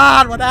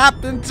 Sasa-chan, what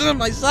happened to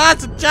my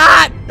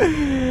Sasa-chan?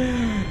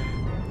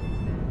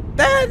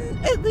 Then,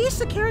 at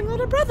least a caring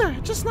older brother,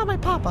 just not my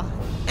papa.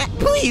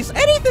 Please,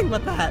 anything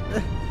but that.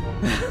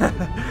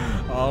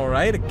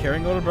 Alright, a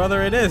caring older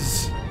brother it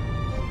is.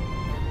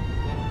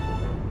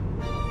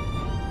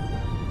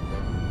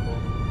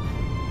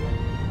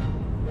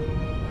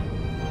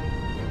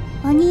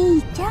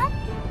 Oni-chan?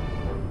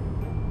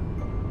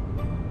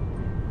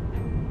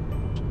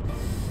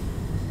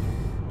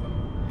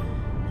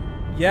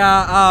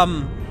 Yeah,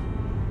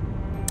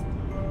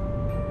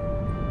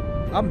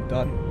 I'm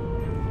done.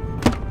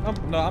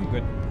 No, I'm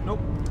good. Nope.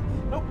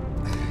 No,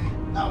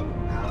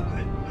 I'm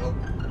good. Nope.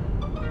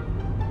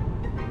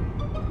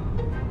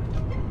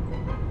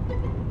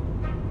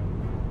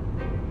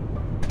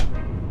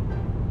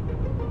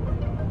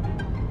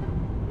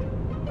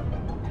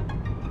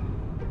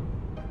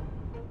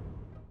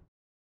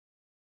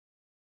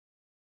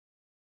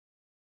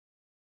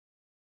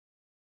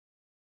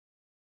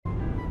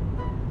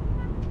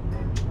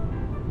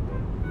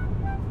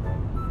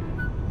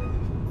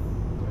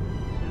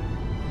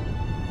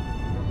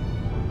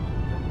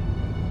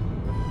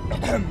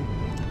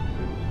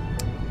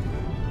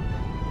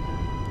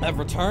 I've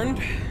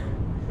returned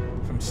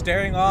from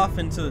staring off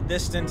into the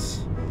distance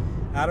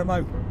out of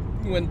my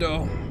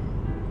window,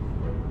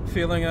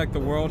 feeling like the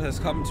world has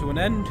come to an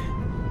end.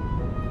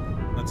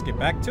 Let's get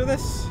back to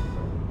this.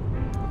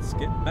 Let's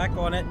get back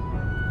on it.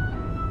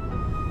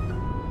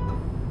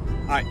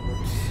 I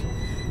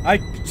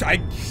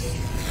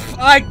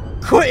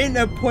couldn't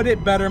have put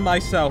it better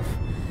myself.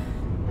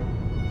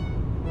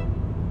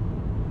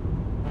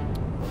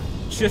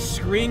 Just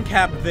screen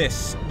cap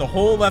this, the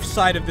whole left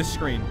side of this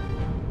screen.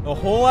 The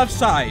whole left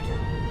side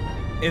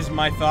is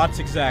my thoughts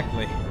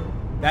exactly.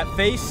 That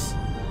face,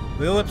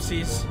 the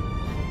ellipses,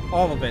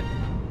 all of it.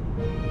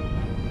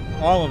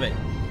 All of it.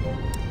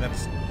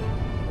 That's...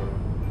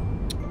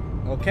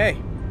 okay.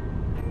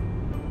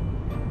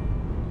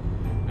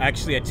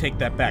 Actually, I take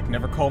that back.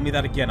 Never call me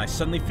that again. I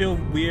suddenly feel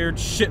weird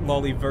shit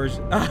lolly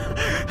version.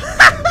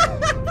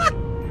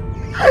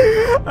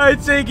 I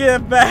take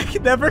it back.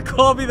 Never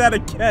call me that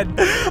again.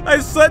 I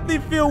suddenly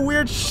feel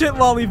weird shit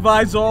lolly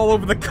vibes all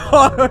over the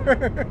car.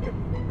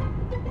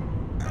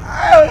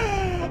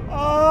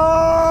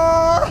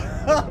 Oh.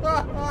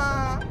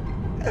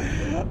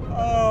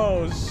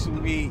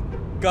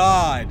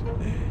 god.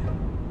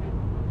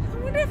 I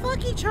wonder if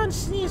Aki-chan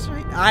sneezed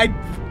right now.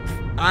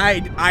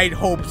 I'd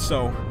hope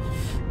so.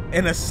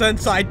 In a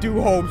sense, I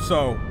do hope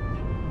so.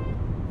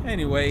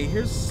 Anyway,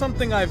 here's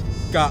something I've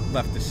got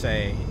left to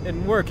say.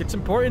 In work, it's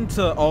important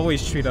to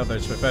always treat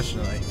others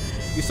professionally.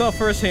 You saw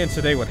firsthand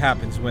today what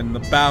happens when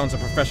the bounds of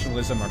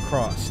professionalism are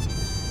crossed.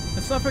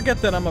 Let's not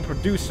forget that I'm a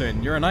producer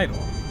and you're an idol.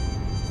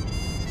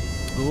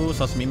 Ooh,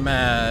 Sasami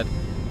mad.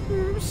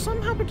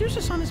 Somehow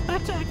Producer-san is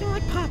back to acting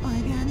like Papa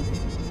again.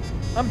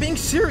 I'm being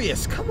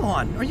serious. Come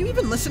on. Are you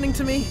even listening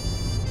to me?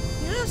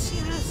 Yes,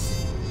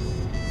 yes.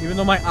 Even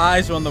though my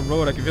eyes are on the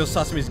road, I can feel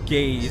Sasami's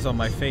gaze on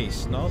my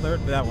face. No, they're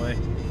that way.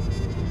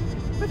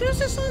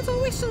 Producer-san's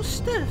always so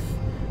stiff.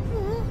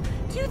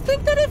 Do you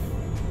think that if...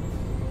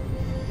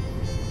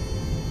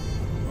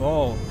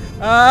 Oh.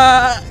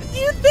 Do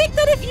you think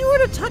that if you were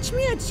to touch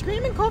me, I'd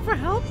scream and call for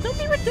help? Don't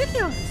be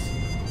ridiculous.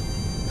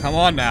 Come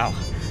on now.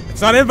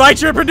 Let's not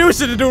invite your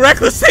producer to do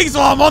reckless things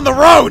while I'm on the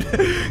road!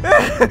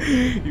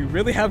 You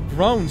really have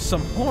grown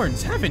some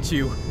horns, haven't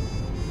you?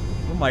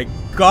 Oh my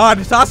god,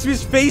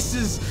 Sasumi's face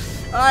is...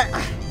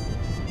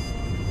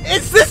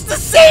 Is this the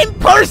same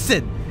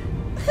person?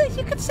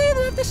 You could say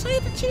that I've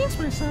decided to change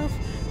myself.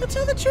 To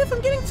tell the truth,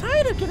 I'm getting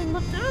tired of getting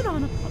looked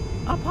down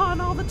upon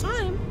all the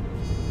time.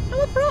 I'm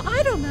a pro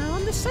idol now,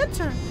 I'm the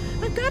center.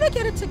 I've gotta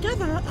get it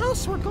together, or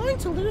else we're going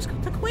to lose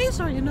to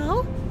Quasar, you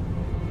know?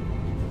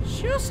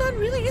 Shiro-san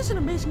really is an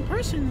amazing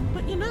person,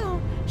 but you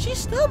know, she's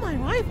still my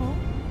rival.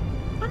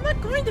 I'm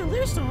not going to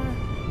lose to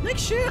her.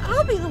 Next year,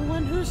 I'll be the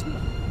one who's...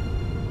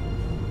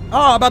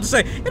 Oh, I'm about to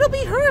say, it'll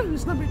be her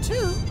who's number 2.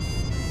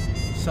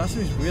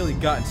 Sasumi's really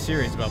gotten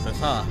serious about this,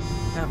 huh?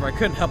 However, I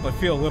couldn't help but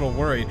feel a little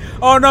worried.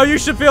 Oh no, you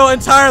should feel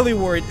entirely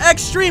worried.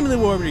 Extremely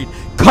worried.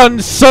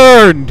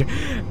 Concerned!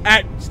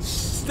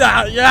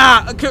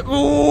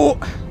 Ooh.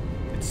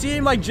 It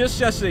seemed like just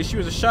yesterday she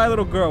was a shy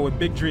little girl with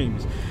big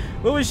dreams.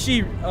 What was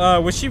she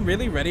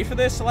really ready for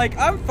this? Like,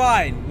 I'm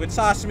fine with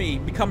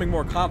Sasami becoming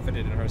more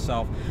confident in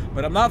herself,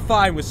 but I'm not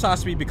fine with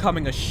Sasami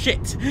becoming a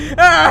shit.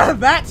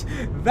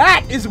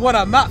 That is what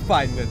I'm not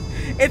fine with.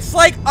 It's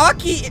like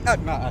Aki,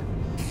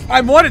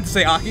 I wanted to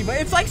say Aki,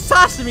 but it's like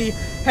Sasami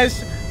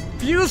has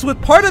fused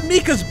with part of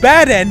Mika's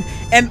bad end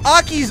and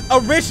Aki's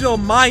original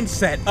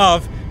mindset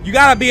of, you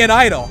gotta be an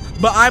idol,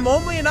 but I'm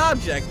only an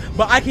object,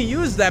 but I can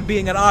use that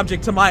being an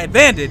object to my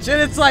advantage.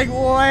 And it's like,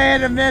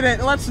 wait a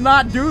minute, let's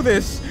not do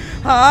this.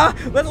 Huh?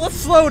 Let's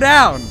slow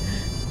down.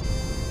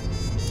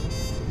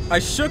 I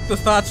shook the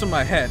thoughts from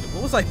my head.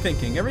 What was I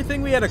thinking?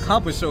 Everything we had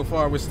accomplished so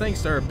far was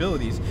thanks to her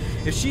abilities.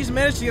 If she's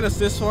managed to get us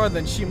this far,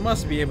 then she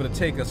must be able to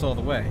take us all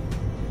the way.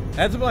 I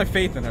had to put my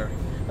faith in her.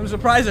 I'm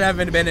surprised there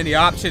haven't been any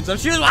options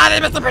of choose one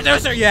as the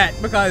producer yet,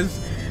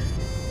 because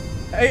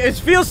it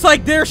feels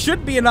like there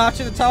should be an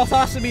option to tell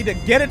Sasami to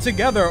get it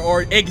together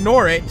or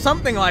ignore it,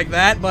 something like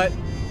that, but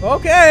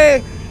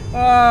okay.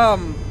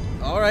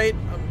 Alright,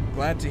 I'm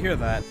glad to hear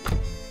that.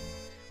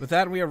 With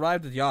that, we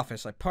arrived at the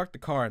office. I parked the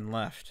car and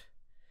left.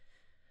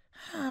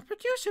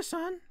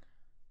 Producer-san.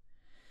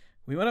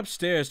 We went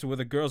upstairs to where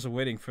the girls were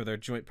waiting for their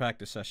joint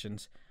practice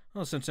sessions.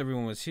 Well, since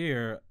everyone was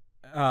here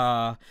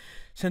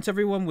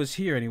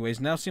anyways,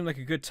 now seemed like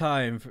a good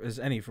time as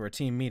any for a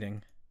team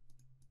meeting.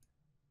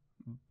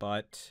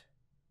 But...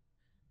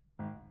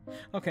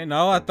 okay,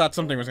 no, I thought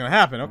something was gonna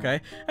happen,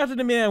 okay. After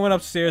the meeting, I went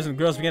upstairs and the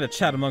girls began to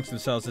chat amongst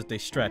themselves as they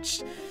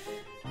stretched.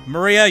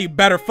 Maria, you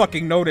better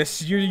fucking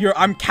notice.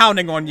 I'm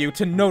counting on you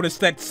to notice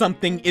that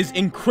something is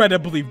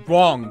incredibly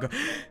wrong.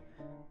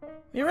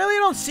 You really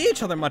don't see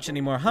each other much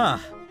anymore, huh?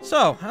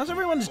 So, how's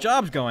everyone's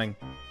jobs going?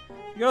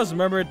 You girls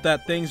remembered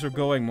that things were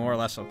going more or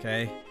less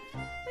okay?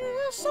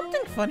 Well,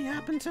 something funny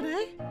happened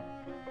today.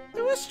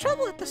 There was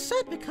trouble at the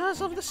set because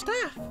of the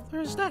staff.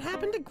 That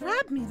happened to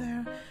grab me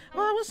there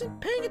while I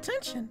wasn't paying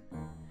attention.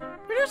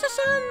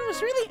 Producer-san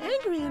was really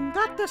angry and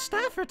got the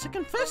staffer to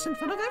confess in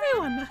front of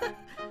everyone.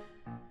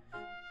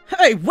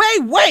 Hey,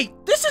 wait!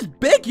 This is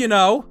big, you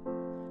know!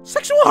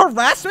 Sexual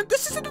harassment?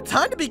 This isn't the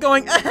time to be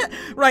going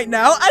right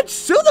now. I'd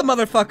sue the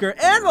motherfucker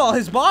and all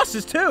his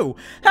bosses, too.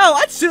 Hell,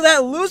 I'd sue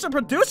that loser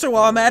producer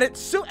while I'm at it.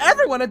 Sue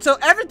everyone until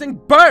everything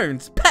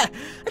burns. Peh,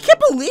 I can't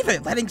believe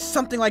it, letting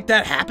something like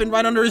that happen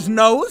right under his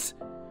nose.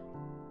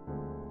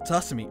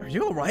 Sasami, are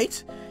you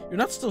alright? You're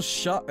not still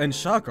in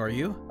shock, are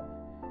you?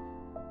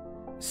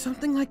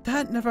 Something like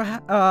that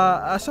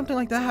something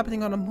like that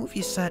happening on a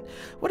movie set.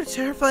 What a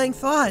terrifying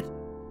thought.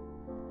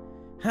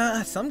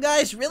 Some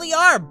guys really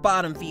are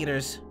bottom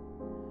feeders.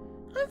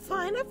 I'm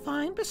fine.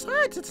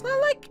 Besides, it's not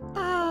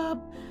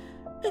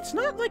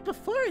like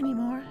before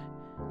anymore.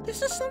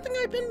 This is something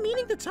I've been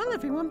meaning to tell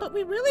everyone, but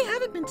we really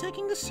haven't been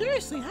taking this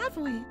seriously, have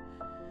we?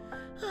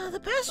 The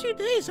past few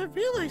days, I've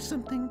realized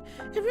something.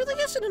 It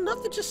really isn't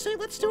enough to just say,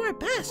 let's do our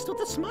best with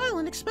a smile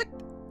and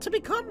expect to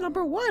become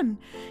number 1.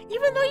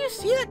 Even though you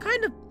see that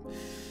kind of...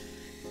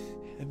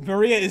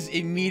 Maria is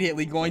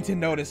immediately going to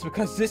notice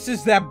because this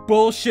is that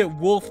bullshit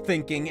wolf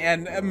thinking,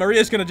 and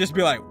Maria's gonna just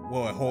be like,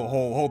 whoa,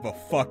 hold the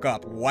fuck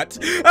up, what?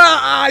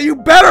 You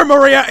better,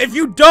 Maria! If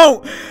you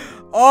don't,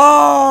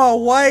 Oh,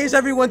 why is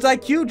everyone's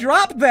IQ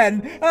dropped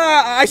then?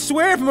 I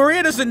swear if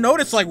Maria doesn't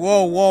notice, like,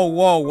 whoa, whoa,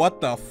 whoa,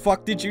 what the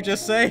fuck did you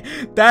just say?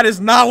 That is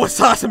not what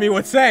Sasami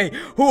would say.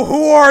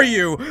 Who are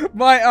you?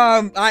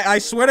 I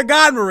swear to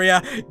God,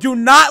 Maria, do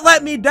not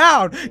let me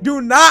down. Do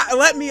not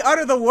let me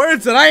utter the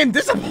words that I am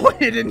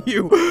disappointed in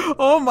you.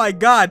 Oh my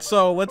God,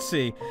 so let's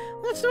see.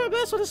 Let's do our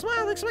best with a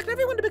smile. Expect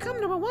everyone to become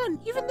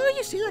 #1. Even though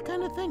you see that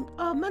kind of thing,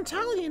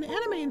 mentality in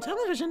anime and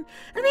television,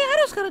 every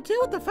idol's gotta deal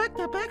with the fact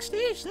that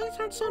backstage things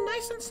aren't so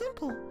nice and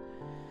simple.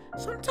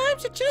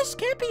 Sometimes it just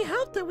can't be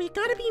helped that we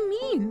gotta be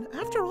mean.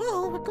 After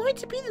all, we're going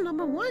to be the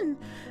 #1.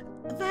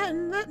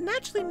 That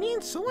naturally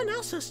means someone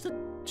else has to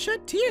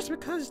shed tears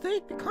because they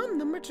become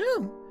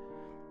 #2.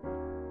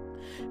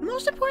 The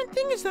most important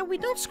thing is that we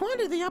don't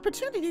squander the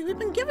opportunity we've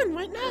been given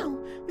right now.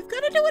 We've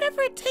got to do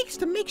whatever it takes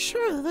to make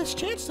sure that this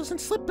chance doesn't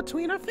slip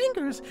between our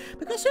fingers,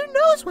 because who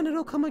knows when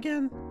it'll come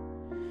again.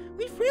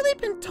 We've really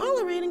been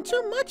tolerating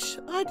too much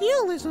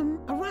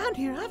idealism around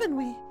here, haven't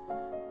we?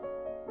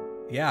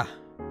 Yeah.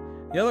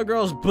 The other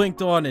girls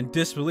blinked on in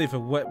disbelief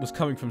of what was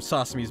coming from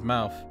Sasami's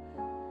mouth.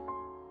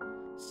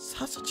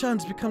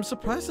 Sasa-chan's become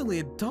surprisingly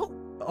adult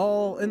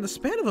all in the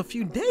span of a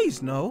few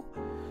days, no?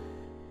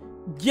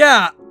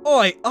 Yeah,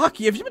 oi,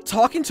 Aki, have you been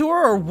talking to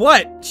her or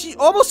what? She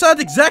almost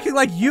sounds exactly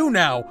like you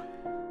now.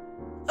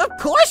 Of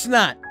course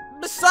not.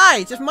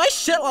 Besides, if my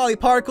shit lolly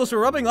particles were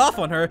rubbing off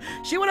on her,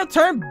 she would have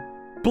turned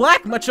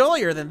black much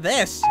earlier than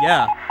this.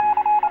 Yeah.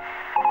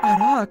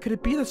 Could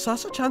it be that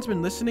Sasa-chan's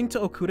been listening to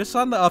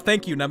Okuda-san? Oh,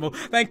 thank you, Nemo.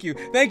 Thank you.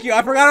 Thank you.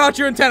 I forgot about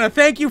your antenna.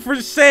 Thank you for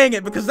saying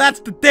it, because that's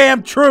the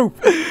damn truth.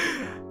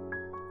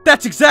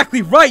 That's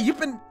exactly right. You've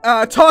been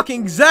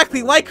talking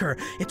exactly like her.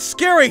 It's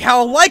scary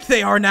how alike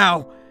they are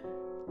now.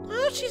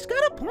 Well, she's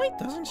got a point,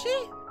 doesn't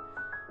she?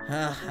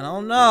 I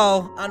don't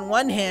know. On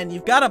one hand,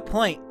 you've got a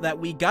point that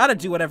we gotta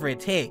do whatever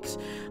it takes.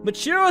 But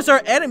Shiro's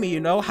our enemy,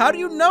 you know. How do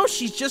you know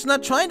she's just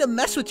not trying to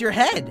mess with your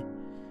head?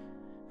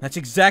 That's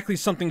exactly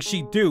something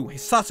she'd do. Hey,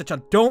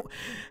 Sasa-chan, don't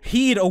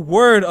heed a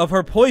word of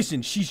her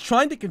poison. She's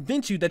trying to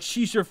convince you that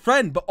she's your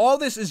friend, but all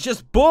this is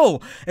just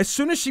bull. As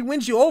soon as she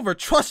wins you over,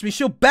 trust me,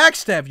 she'll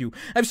backstab you.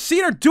 I've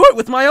seen her do it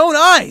with my own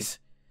eyes.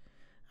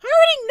 I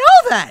already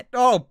know that!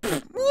 Oh,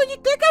 pfft. Well, you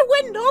think I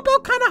wouldn't know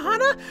about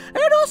Kanahana? I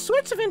heard all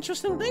sorts of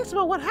interesting things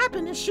about what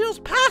happened in Shiro's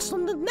past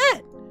on the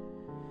net.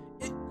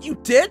 You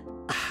did?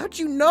 How'd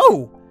you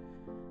know?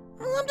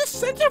 Well, I'm the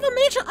center of a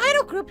major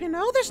idol group, you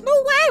know. There's no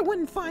way I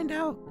wouldn't find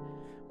out.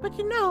 But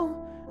you know,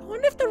 I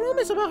wonder if the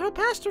rumors about her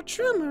past are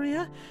true,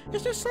 Maria.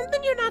 Is there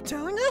something you're not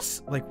telling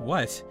us? Like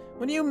what?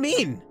 What do you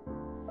mean?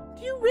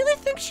 Do you really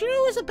think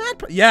Shiro is a bad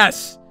person?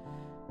 Yes!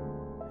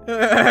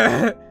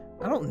 I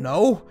don't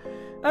know.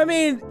 I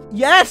mean,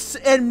 yes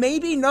and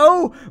maybe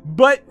no,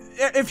 but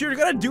if you're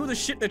gonna do the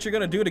shit that you're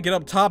gonna do to get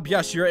up top,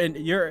 yes, you're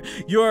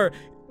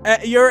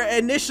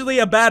initially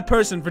a bad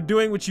person for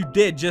doing what you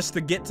did just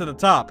to get to the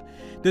top.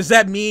 Does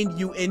that mean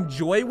you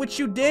enjoy what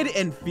you did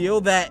and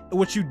feel that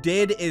what you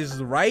did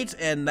is right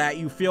and that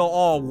you feel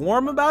all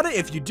warm about it?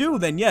 If you do,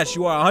 then yes,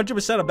 you are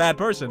 100% a bad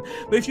person.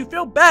 But if you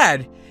feel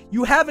bad,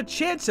 you have a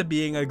chance of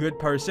being a good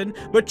person,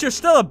 but you're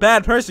still a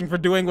bad person for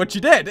doing what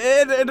you did.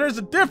 And there's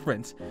a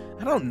difference.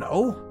 I don't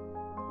know.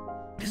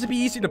 It'd be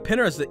easy to pin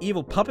her as the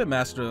evil puppet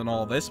master in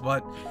all this,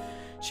 but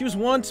she was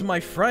once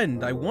my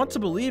friend. I want to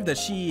believe that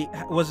she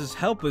was as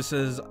helpless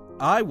as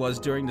I was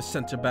during the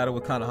center battle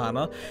with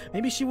Kanahana.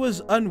 Maybe she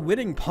was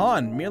unwitting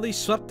pawn, merely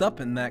swept up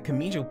in that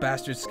Kamijo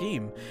bastard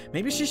scheme.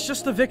 Maybe she's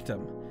just a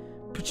victim.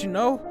 But you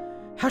know,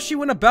 how she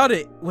went about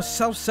it was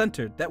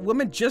self-centered. That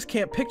woman just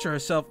can't picture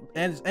herself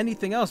as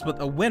anything else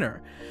but a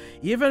winner.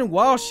 Even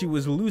while she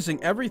was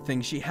losing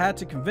everything, she had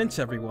to convince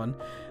everyone.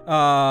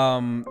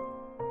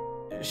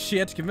 She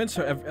had to convince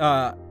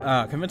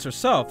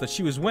herself that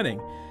she was winning.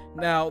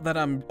 Now that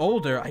I'm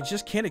older, I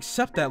just can't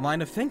accept that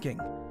line of thinking.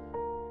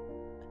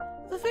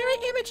 The very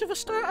image of a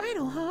star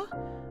idol, huh?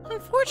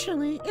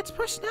 Unfortunately, it's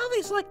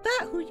personalities like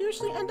that who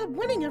usually end up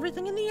winning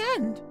everything in the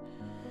end.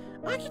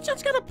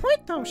 Aki-chan's got a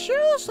point though.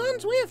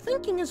 Shiro-san's way of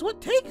thinking is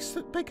what takes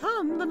to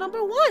become the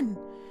 #1.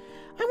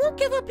 I won't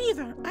give up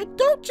either. I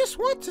don't just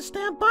want to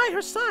stand by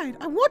her side.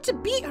 I want to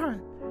beat her.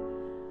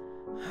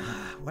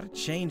 What a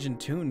change in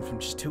tune from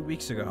just 2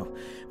 weeks ago,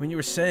 when you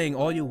were saying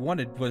all you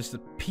wanted was the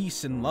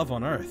peace and love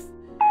on Earth.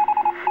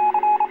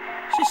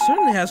 She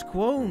certainly has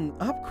grown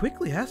up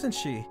quickly, hasn't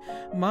she?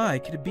 My,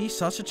 could it be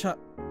Sasa-chan?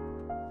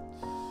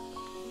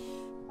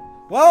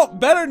 Well,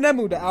 better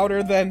Nemu to out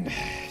her than,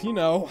 you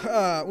know,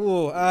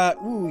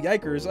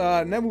 yikers.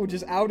 Nemu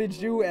just outed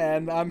you,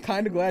 and I'm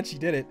kind of glad she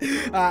did it.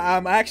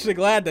 I'm actually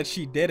glad that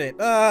she did it.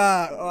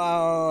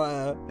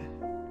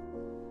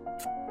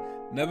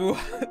 Nemu,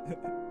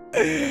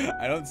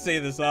 I don't say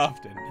this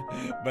often,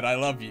 but I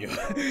love you.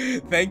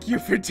 Thank you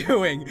for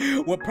doing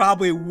what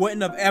probably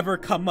wouldn't have ever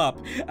come up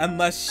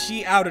unless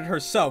she outed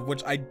herself,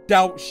 which I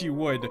doubt she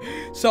would.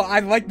 So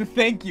I'd like to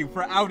thank you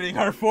for outing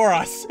her for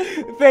us.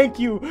 Thank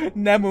you,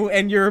 Nemu,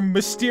 and your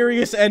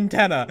mysterious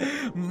antenna.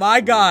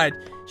 My God,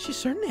 she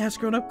certainly has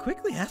grown up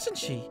quickly, hasn't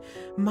she?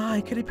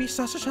 My, could it be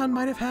Sasa-chan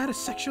might have had a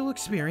sexual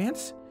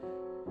experience?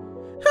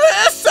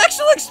 A sexual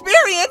sexual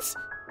experience?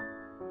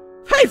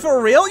 Hey,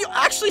 for real? You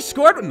actually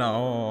scored?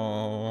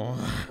 No.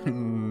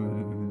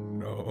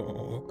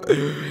 No.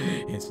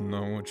 It's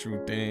not what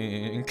you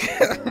think.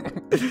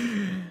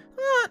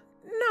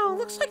 No,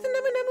 looks like the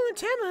Nemu Nemu and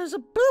Tama is a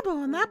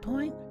boo-boo on that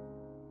point.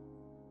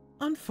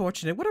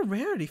 Unfortunate. What a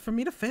rarity for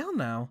me to fail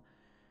now.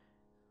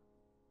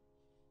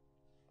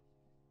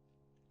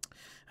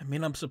 I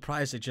mean, I'm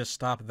surprised it just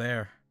stopped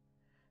there.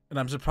 And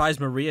I'm surprised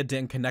Maria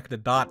didn't connect the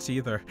dots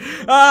either.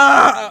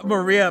 Ah!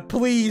 Maria,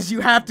 please, you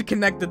have to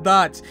connect the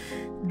dots.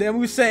 Then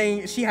we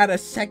saying she had a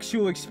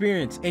sexual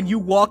experience, and you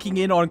walking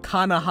in on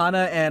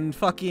Kanahana and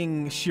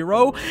fucking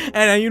Shiro,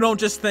 and you don't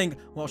just think,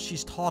 well,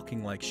 she's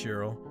talking like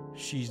Shiro.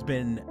 She's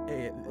been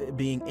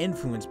being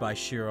influenced by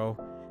Shiro.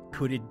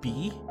 Could it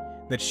be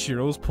that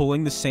Shiro's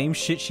pulling the same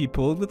shit she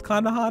pulled with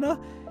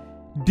Kanahana?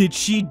 Did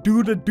she do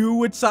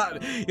with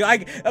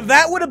like,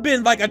 that would have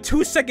been like a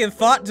 2-second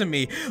thought to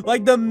me.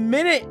 Like, the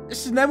minute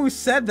Nemu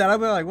said that, I'd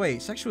be like,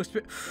 wait, sexual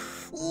experience?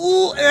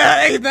 Ooh,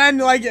 then,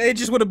 like, it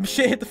just would have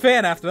shit hit the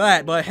fan after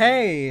that. But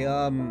hey,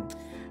 I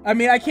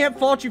mean, I can't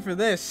fault you for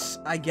this,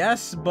 I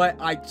guess, but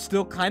I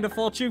still kind of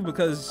fault you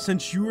because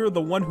since you were the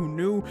one who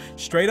knew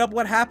straight up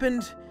what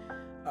happened,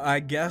 I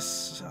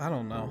guess, I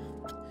don't know.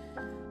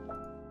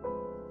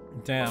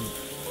 Damn.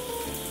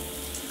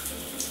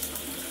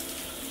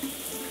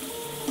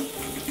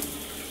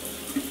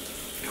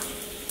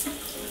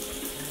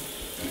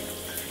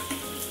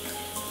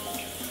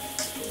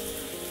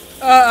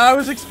 I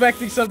was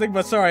expecting something,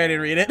 but sorry I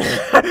didn't read it.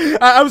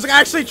 I was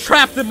actually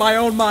trapped in my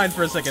own mind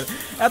for a second.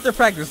 After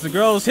practice, the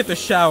girls hit the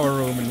shower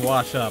room and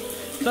wash up.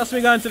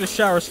 Sasami got into the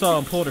shower stall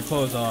and pulled her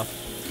clothes off.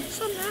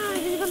 Somehow I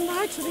even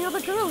lied to the other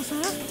girls,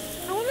 huh?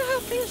 I wonder how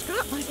things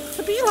got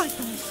to be like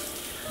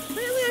this.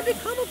 Lately I've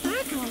become a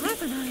bad girl,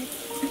 haven't I?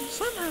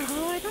 Somehow,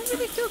 though, I don't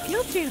really feel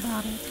guilty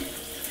about it.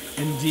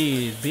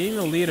 Indeed, being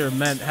a leader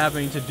meant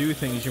having to do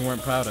things you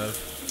weren't proud of.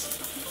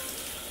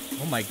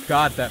 Oh my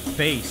god, that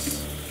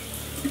face.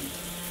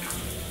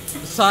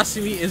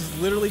 Sasami is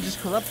literally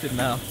just corrupted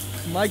now.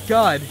 My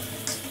god.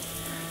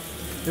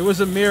 There was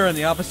a mirror on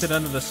the opposite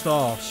end of the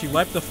stall. She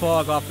wiped the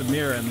fog off the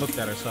mirror and looked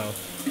at herself.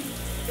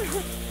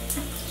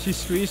 She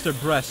squeezed her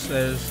breasts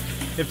as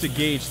if to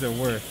gauge their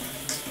worth.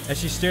 As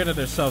she stared at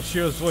herself,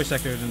 Shiro's voice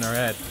echoed in her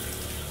head.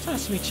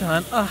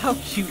 Sasami-chan, how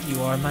cute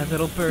you are, my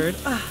little bird.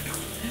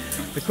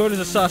 The corners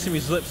of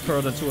Sasami's lips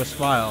curled into a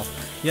smile.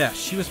 Yeah,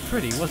 she was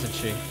pretty, wasn't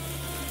she?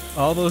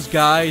 All those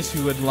guys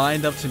who had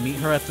lined up to meet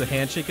her at the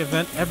handshake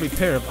event, every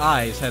pair of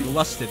eyes had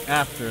lusted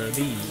after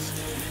these.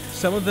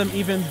 Some of them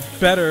even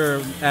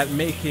better at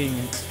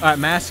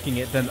masking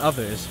it than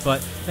others,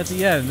 but at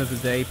the end of the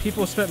day,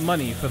 people spent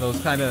money for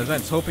those kind of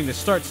events hoping to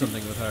start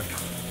something with her.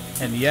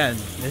 In the end,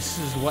 this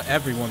is what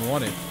everyone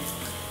wanted.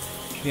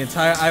 The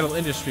entire idol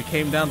industry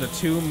came down to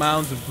 2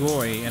 mounds of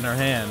glory in her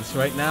hands.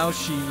 Right now,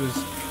 she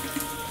was...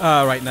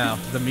 right now,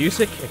 the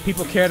music, if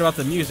people cared about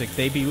the music,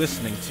 they'd be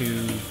listening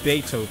to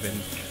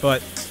Beethoven.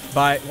 But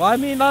well, I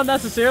mean, not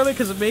necessarily,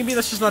 because maybe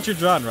that's just not your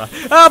genre.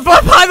 But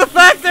by the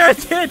fact that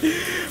it did,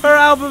 her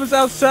albums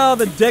outsell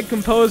the dead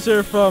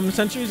composer from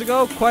centuries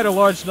ago, quite a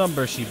large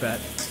number, she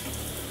bet.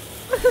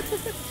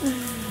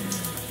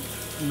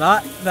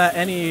 Not that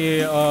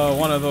any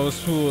one of those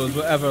fools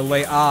will ever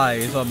lay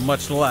eyes on,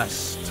 much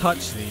less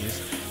touch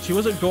these. She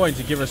wasn't going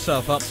to give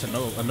herself up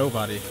to a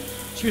nobody.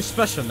 She was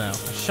special now,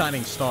 a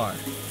shining star.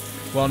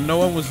 While no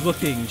one was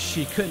looking,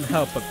 she couldn't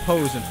help but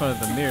pose in front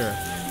of the mirror.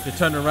 She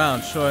turned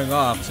around, showing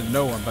off to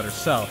no one but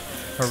herself.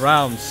 Her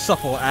round,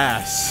 supple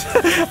ass.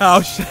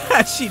 How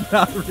had she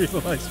not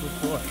realized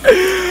before?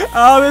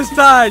 All this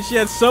time, she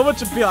had so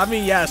much appeal. I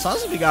mean, yeah,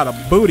 Sasami got a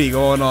booty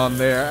going on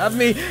there. I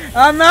mean,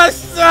 I'm not...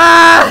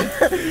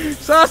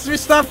 Sasami,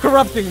 stop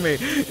corrupting me.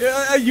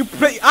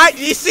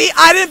 You see,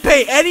 I didn't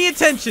pay any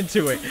attention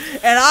to it.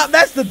 And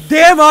that's the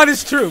damn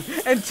honest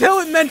truth. Until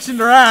it mentioned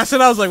her ass,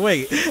 and I was like,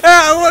 wait.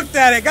 I looked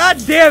at it. God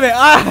damn it.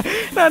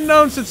 An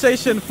unknown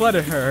sensation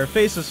flooded her. Her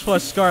face was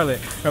flushed scarlet.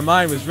 Her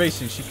mind was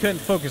racing. She couldn't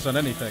focus on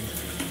anything.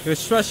 It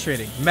was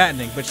frustrating,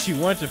 maddening, but she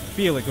wanted to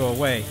feel it go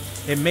away.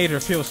 It made her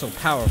feel so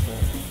powerful.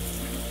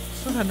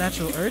 Still got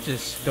natural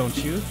urges, don't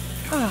you?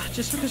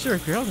 Just because you're a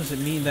girl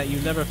doesn't mean that you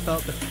never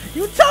felt that.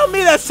 You tell me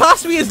that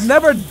Sasami has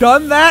never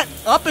done that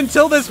up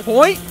until this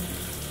point?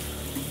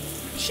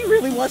 She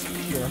really was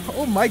pure.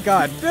 Oh my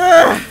god.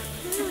 I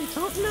really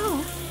don't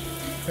know.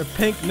 Her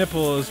pink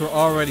nipples were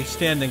already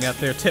standing at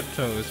their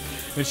tiptoes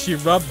when she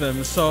rubbed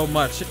them so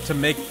much to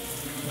make...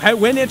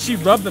 When did she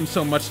rub them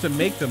so much to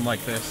make them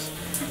like this?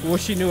 Before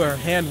she knew, her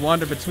hand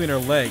wandered between her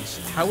legs.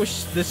 How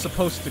was this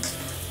supposed to...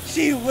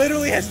 She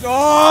literally has...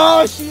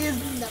 Oh, she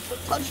has never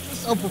touched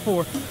herself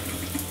before.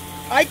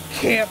 I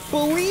can't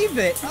believe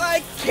it.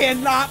 I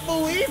cannot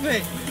believe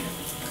it.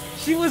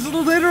 She was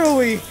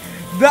literally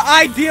the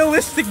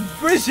idealistic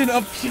vision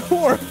of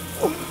pure.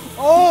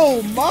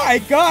 Oh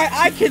my god,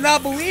 I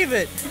cannot believe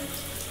it.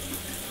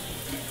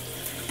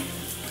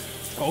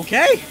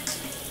 Okay.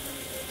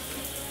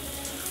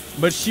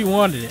 But she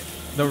wanted it.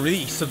 The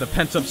release of the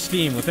pent-up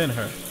steam within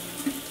her.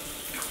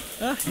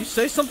 You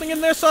say something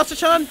in there,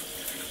 Sasa-chan?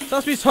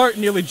 Sasumi's heart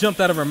nearly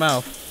jumped out of her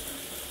mouth.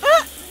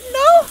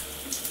 No!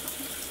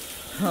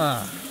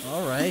 Huh.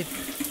 Alright.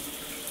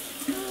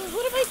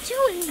 What am I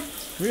doing?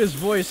 Ria's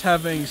voice,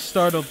 having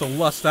startled the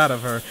lust out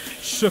of her,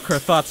 shook her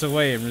thoughts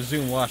away and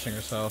resumed washing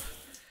herself.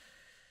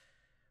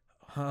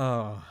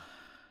 Oh.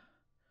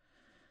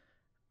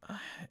 I'm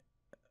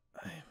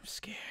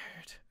scared.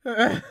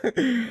 I'm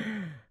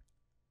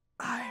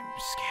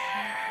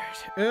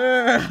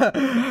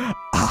scared.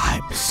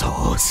 I'm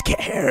so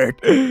scared.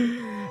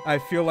 I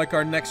feel like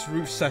our next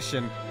roof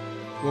session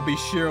will be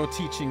Shiro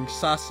teaching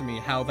Sasami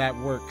how that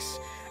works.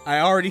 I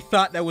already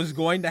thought that was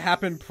going to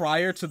happen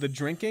prior to the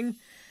drinking,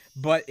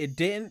 but it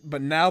didn't.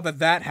 But now that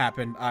that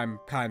happened, I'm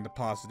kind of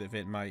positive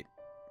it might.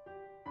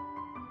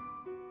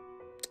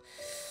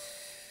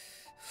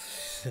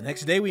 The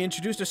next day, we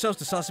introduced ourselves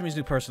to Sasami's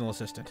new personal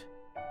assistant,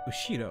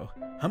 Ushido.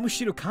 I'm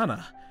Ushido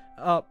Kana.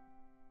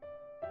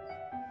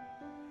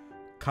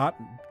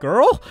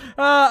 Girl?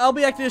 I'll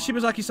be acting as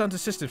Shibazaki-san's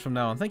assistant from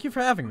now on. Thank you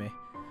for having me.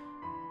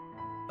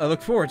 I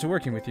look forward to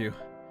working with you.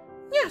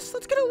 Yes,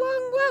 let's get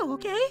along well,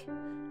 okay?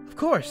 Of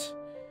course.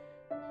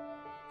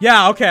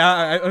 Yeah,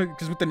 okay,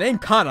 because with the name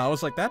Kana, I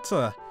was like, that's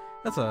a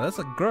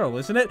girl,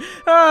 isn't it?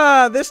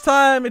 This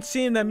time it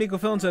seemed that Miko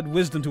Films had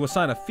wisdom to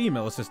assign a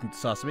female assistant to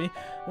Sasami.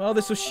 While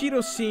this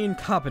Ushido seemed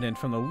competent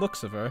from the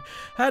looks of her,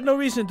 had no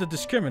reason to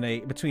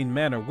discriminate between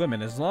men or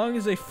women as long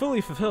as they fully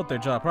fulfilled their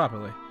job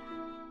properly.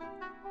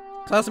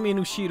 Sasami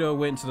and Ushido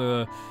went into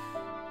the...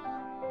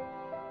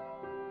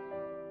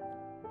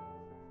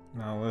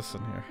 Now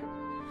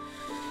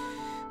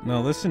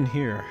listen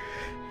here.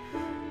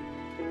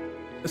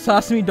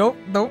 Sasami,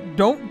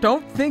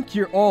 don't think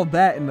you're all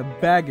that in a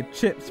bag of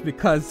chips,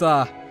 because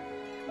I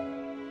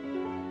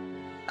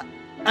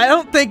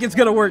don't think it's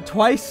gonna work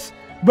twice,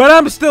 but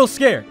I'm still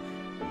scared.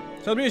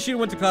 Sasami and Ushido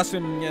went to class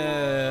and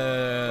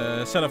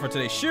set up for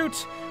today's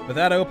shoot. With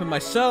that, I opened my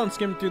cell and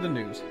skimmed through the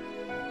news.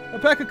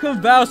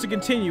 Alpaca-kun vows to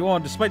continue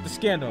on despite the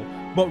scandal,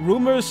 but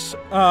rumors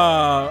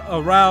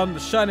around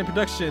the shining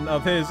production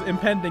of his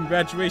impending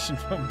graduation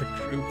from the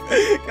group.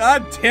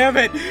 God damn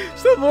it!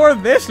 Still more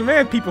of this?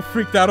 Man, people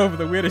freaked out over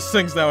the weirdest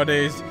things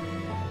nowadays.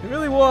 It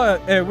really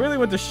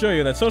went to show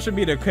you that social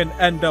media can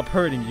end up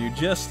hurting you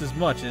just as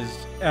much as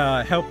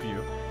help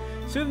you.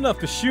 Soon enough,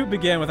 the shoot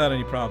began without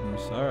any problems.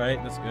 Alright,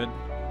 that's good.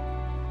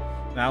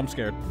 Now I'm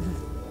scared.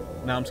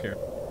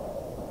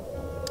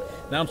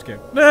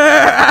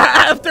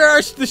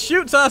 After the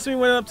shoot, Sasami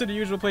went up to the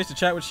usual place to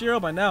chat with Shiro.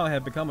 By now, it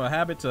had become a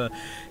habit to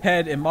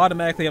head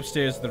automatically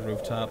upstairs to the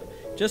rooftop.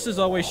 Just as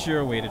always,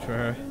 Shiro waited for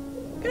her.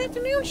 Good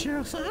afternoon,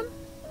 Shiro-san.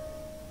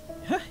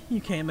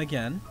 You came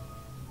again?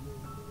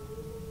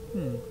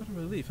 What a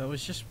relief.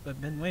 I've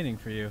been waiting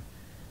for you.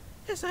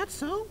 Is that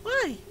so?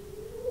 Why?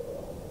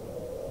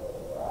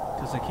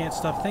 Because I can't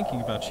stop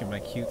thinking about you,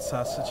 my cute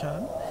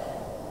Sasa-chan.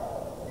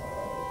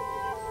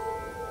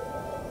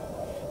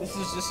 This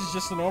is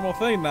just a normal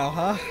thing now,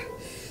 huh?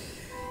 Fucking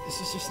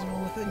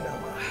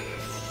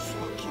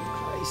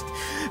Christ.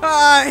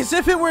 As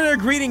if it were a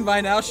greeting by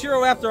now,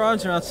 Shiro wrapped her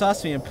arms around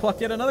Sasami and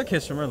plucked yet another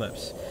kiss from her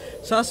lips.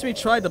 Sasami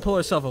tried to pull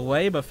herself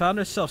away, but found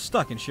herself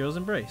stuck in Shiro's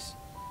embrace.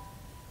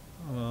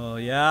 Oh,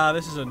 yeah,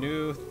 this is a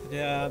new...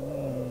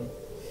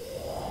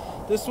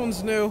 This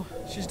one's new.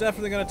 She's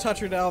definitely gonna touch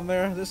her down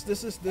there.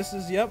 This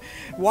is yep.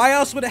 Why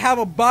else would it have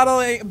a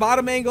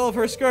bottom angle of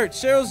her skirt?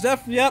 Shiro's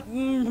definitely yep.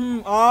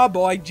 Oh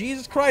boy,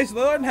 Jesus Christ,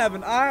 Lord in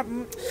heaven.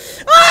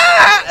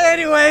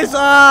 Anyways,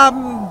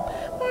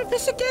 More of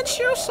this again,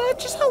 Shiro-san.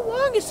 Just how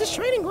long is this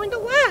training going to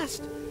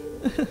last?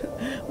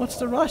 What's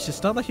the rush?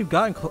 It's not like you've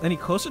gotten any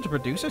closer to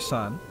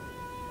producer-san.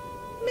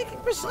 Making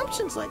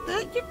presumptions like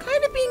that, you're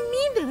kind of being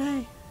mean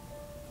today.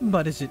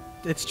 But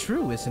it's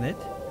true, isn't it?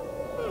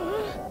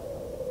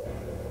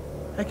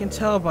 I can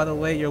tell by the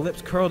way your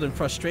lips curled in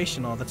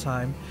frustration all the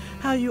time.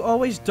 How you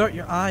always dart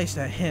your eyes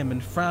at him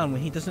and frown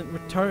when he doesn't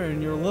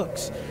return your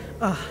looks.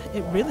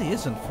 It really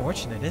is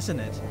unfortunate,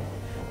 isn't it?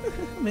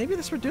 Maybe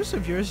this producer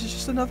of yours is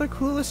just another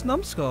clueless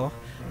numbskull.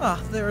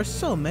 There are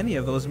so many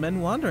of those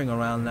men wandering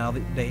around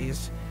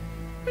nowadays.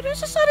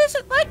 Producer-san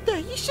isn't like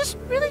that. He's just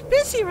really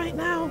busy right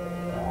now.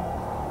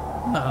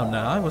 No,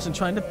 I wasn't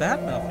trying to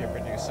badmouth your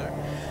producer.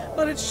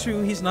 But it's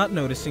true he's not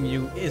noticing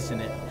you, isn't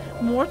it?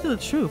 More to the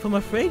truth, I'm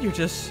afraid you're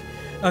just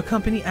a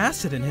company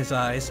asset in his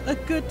eyes, a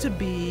good to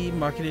be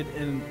marketed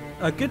and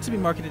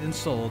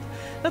sold.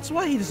 That's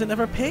why he doesn't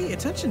ever pay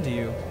attention to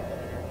you.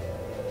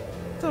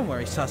 Don't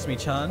worry,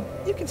 Sasami-chan.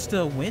 You can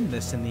still win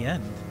this in the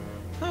end.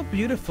 How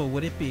beautiful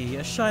would it be?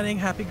 A shining,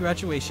 happy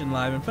graduation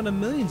live in front of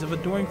millions of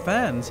adoring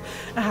fans.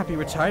 A happy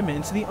retirement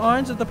into the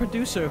arms of the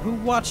producer who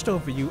watched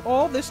over you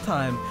all this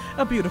time.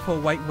 A beautiful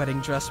white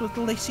wedding dress with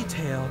a lacy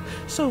tail,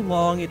 so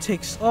long it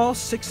takes all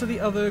 6 of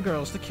the other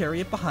girls to carry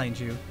it behind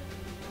you.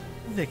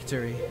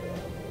 Victory.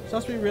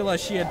 Sasami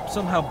realized she had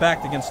somehow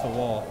backed against the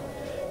wall.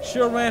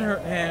 Shiro ran her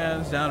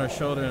hands down her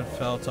shoulder and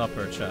felt up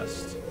her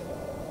chest.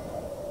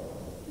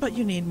 But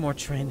you need more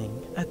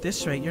training. At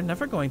this rate, you're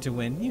never going to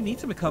win. You need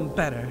to become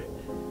better.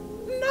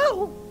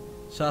 No!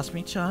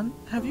 Sasami-chan,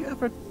 have you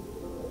ever...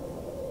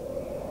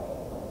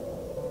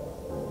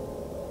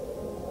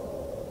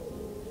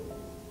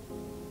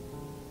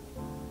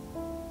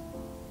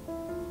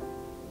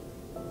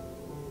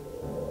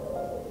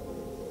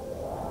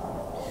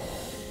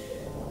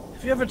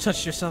 Have you ever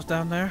touched yourself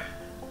down there?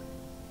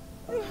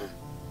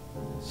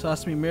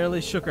 Sasami merely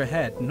shook her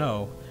head,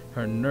 no,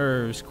 her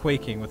nerves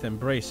quaking with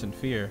embrace and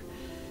fear.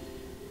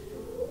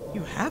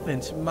 You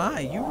haven't?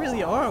 My, you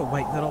really are a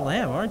white little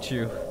lamb, aren't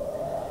you?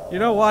 You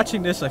know,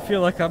 watching this, I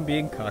feel like I'm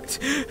being cucked.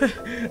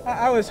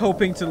 I was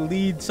hoping to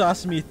lead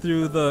Sasami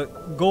through the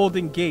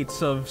golden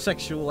gates of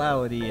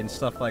sexuality and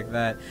stuff like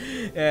that.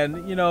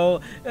 And, you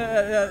know,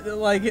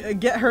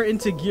 like, get her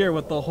into gear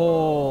with the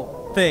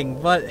whole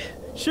thing. But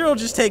Shiro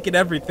just taking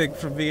everything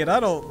from me, and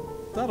I don't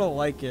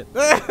like it.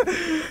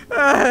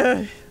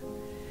 But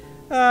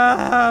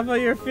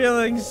your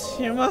feelings,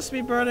 you must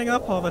be burning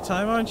up all the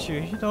time, aren't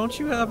you? Don't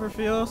you ever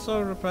feel so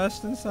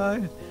repressed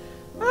inside?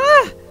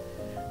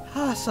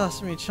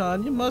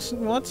 Sasami-chan, you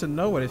mustn't want to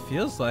know what it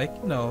feels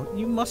like. No,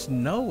 you must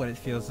know what it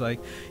feels like.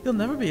 You'll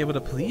never be able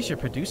to please your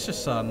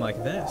producer-san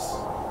like this.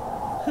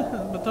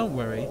 But don't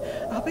worry,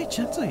 I'll be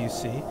gentle, you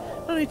see.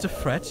 No need to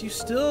fret, you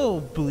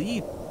still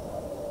bleed.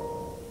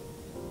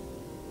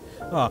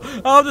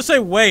 Oh, I'll just say,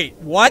 wait,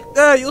 what?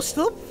 You'll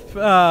still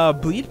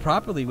bleed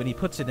properly when he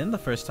puts it in the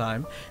first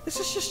time. This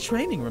is just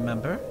training,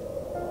 remember?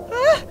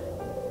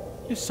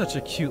 You're such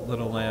a cute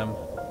little lamb.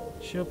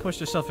 Shiro pushed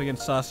herself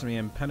against Sasami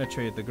and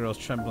penetrated the girl's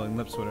trembling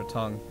lips with her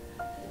tongue.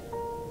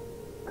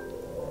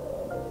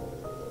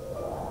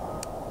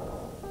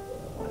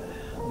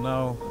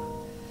 No.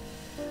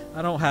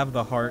 I don't have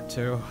the heart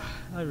to.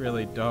 I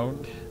really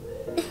don't.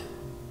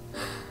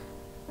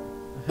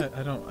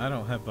 I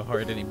don't have the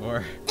heart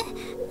anymore.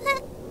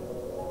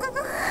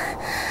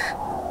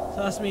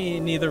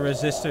 Sasami neither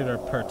resisted or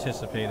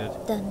participated.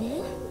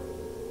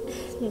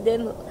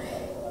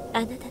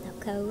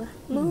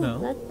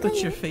 No,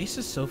 but your face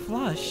is so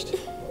flushed.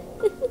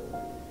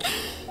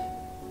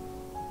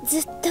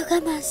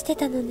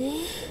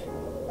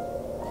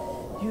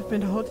 You've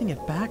been holding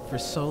it back for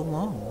so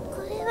long.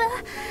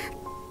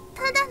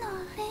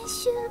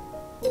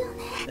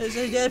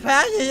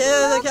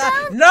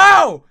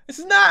 No! It's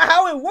not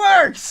how it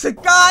works!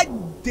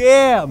 God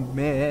damn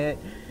it!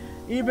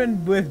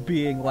 Even with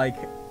being like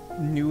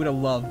new to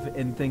love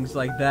and things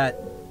like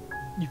that,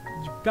 you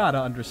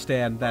gotta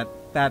understand that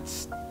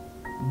that's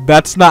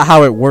not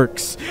how it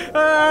works.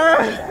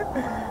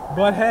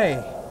 But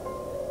hey,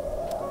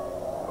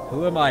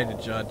 who am I to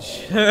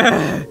judge?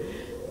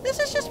 This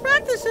is just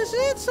practice, is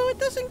it? So it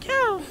doesn't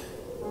count.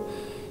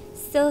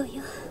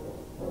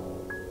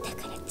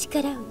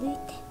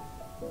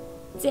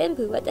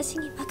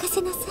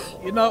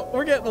 You know,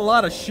 we're getting a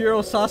lot of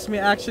Shiro Sasami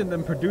action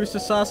than producer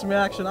Sasami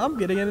action. I'm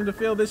getting into the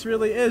feel this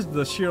really is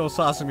the Shiro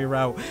Sasami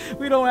route.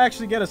 We don't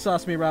actually get a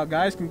Sasami route,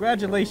 guys.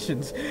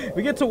 Congratulations.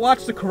 We get to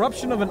watch the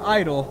corruption of an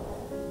idol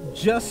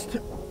just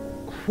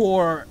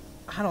for...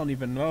 I don't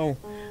even know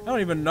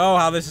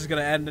how this is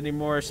gonna end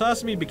anymore.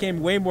 Sasami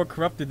became way more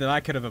corrupted than I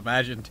could have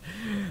imagined.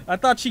 I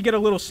thought she'd get a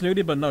little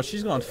snooty, but no,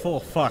 she's gone full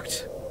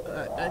fucked.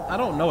 I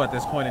don't know at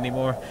this point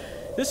anymore.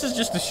 This is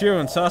just the Shiro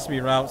and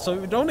Sasami route,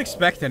 so don't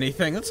expect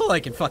anything. That's all I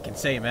can fucking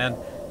say, man.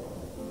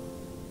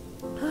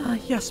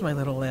 Yes, my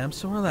little lamb,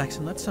 so relax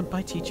and let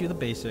Senpai teach you the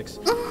basics.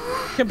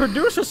 Can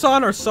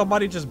producer-san or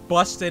somebody just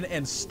bust in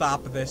and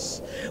stop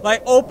this?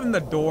 Like, open the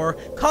door,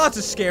 cause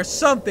a scare,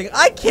 something.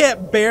 I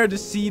can't bear to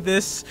see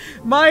this.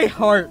 My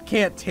heart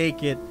can't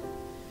take it.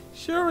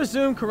 Shiro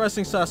resumed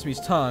caressing Sasami's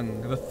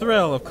tongue, the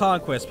thrill of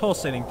conquest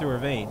pulsating through her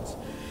veins.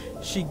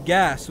 She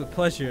gasped with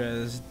pleasure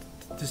as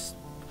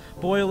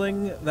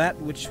boiling that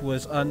which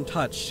was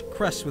untouched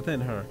crest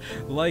within her.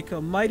 Like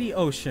a mighty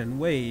ocean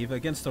wave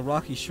against the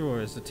rocky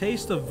shores, the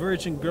taste of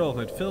virgin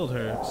girlhood filled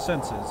her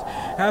senses.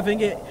 Having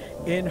it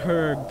in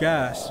her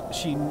grasp,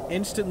 she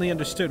instantly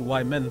understood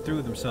why men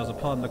threw themselves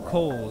upon the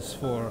coals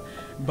for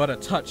but a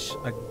touch,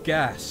 a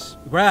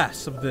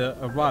grasp of the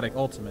erotic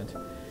ultimate.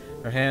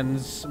 Her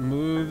hands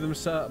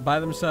moved by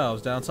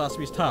themselves down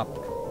Sasami's top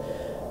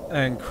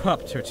and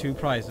cupped her two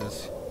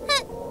prizes.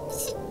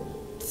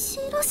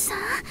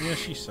 Yeah,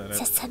 she said it.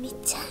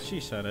 She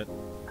said it.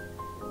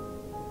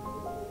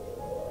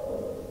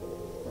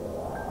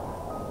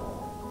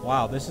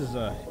 Wow, this is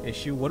a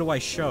issue. What do I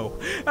show?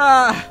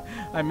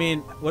 I mean,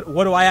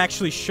 what do I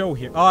actually show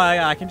here? Oh,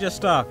 I can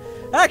just,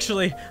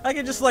 actually, I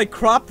can just, like,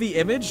 crop the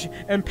image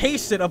and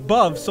paste it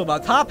above so the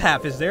top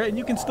half is there and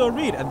you can still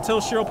read. Until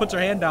Shiro puts her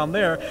hand down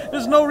there,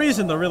 there's no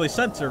reason to really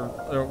censor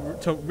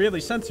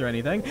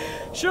anything.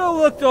 Shiro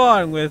looked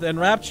on with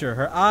enrapture,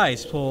 her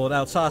eyes pulled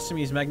out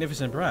Sasami's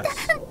magnificent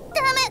breasts.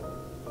 Damn it!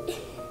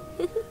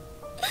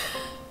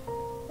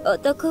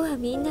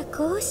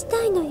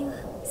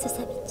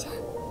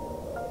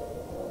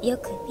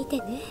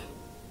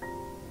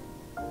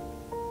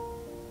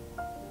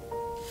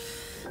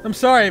 I'm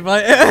sorry,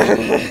 but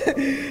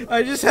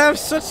I just have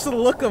such a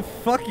look of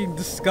fucking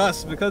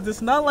disgust because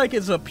it's not like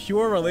it's a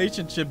pure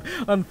relationship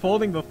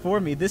unfolding before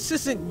me. This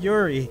isn't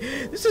Yuri.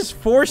 This is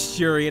forced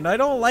Yuri, and I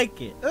don't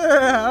like it.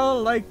 I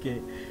don't like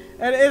it.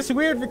 And it's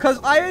weird because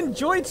I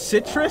enjoyed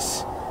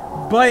Citrus,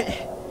 but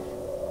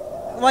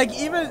like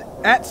even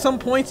at some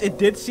points it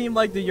did seem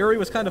like the Yuri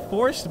was kind of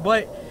forced,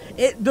 but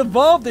it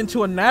devolved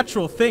into a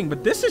natural thing,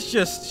 but this is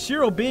just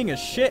Shiro being a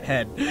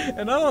shithead,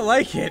 and I don't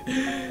like it.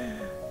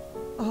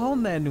 All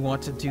men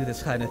want to do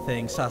this kind of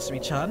thing,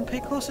 Sasami-chan. Pay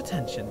close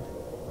attention.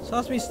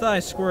 Sasami's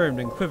thighs squirmed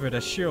and quivered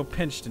as Shiro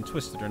pinched and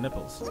twisted her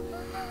nipples.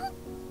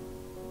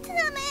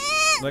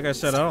 Like I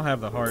said, I don't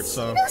have the heart,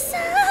 so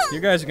you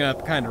guys are gonna have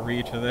to kind of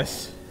read for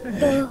this.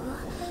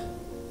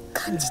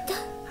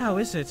 How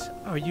is it?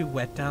 Are you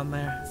wet down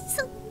there?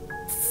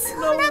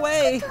 No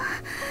way!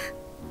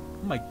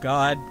 Oh my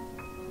god.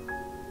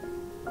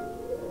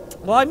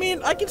 Well, I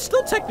mean, I can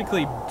still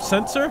technically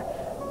censor,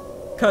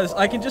 because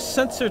I can just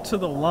censor to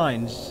the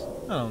lines.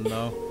 I don't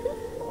know.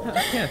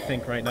 I can't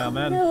think right now,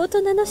 man.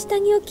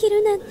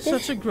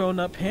 Such a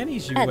grown-up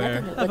panties you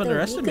wear. I've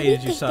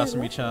underestimated you,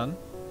 Sasami-chan.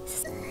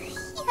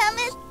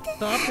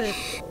 Stop it.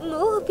 You're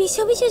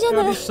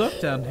already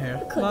soaked down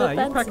here. My,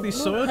 you practically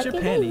soiled your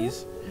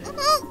panties.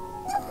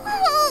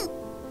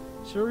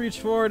 She reached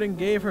forward and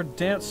gave her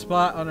damp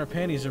spot on her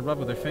panties a rub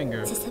with her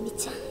finger.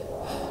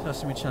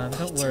 Sasami-chan,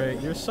 don't worry.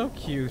 You're so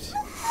cute.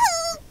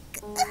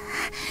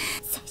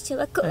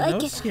 I know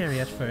it's scary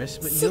at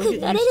first, but you'll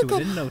get used to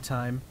it in no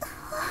time.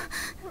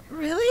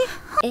 Really?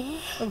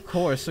 Of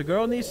course, a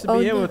girl needs to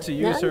be able to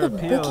use her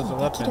appeal as a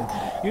weapon.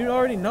 You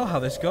already know how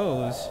this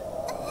goes.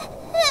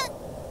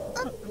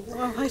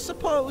 Well, I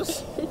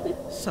suppose.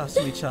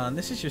 Sasami-chan,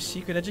 this is your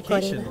secret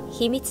education.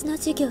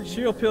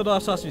 Shiro peeled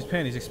off Sasami's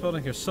panties,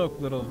 exposing her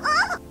soaked little...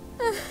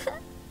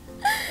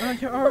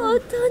 your arm.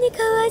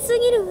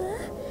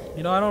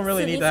 You know, I don't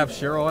really need to have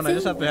Shiro on, I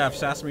just have to have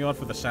Sasami on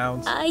for the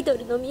sounds.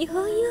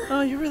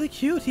 Oh, you're really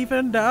cute,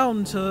 even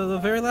down to the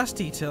very last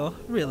detail.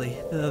 Really,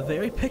 the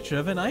very picture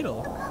of an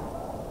idol.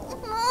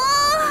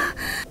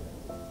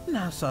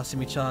 Now,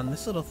 Sasami-chan,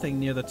 this little thing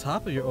near the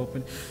top of your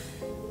open...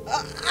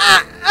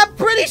 I'm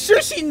pretty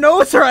sure she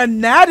knows her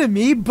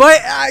anatomy,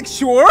 but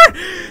sure?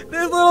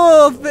 This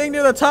little thing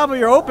near the top of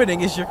your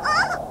opening is your...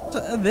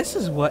 This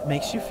is what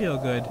makes you feel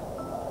good.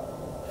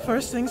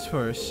 First things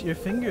first, your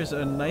fingers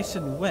are nice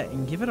and wet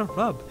and give it a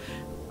rub.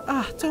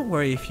 Don't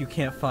worry if you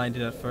can't find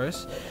it at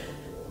first,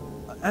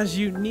 as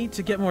you need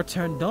to get more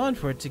turned on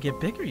for it to get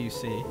bigger, you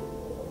see.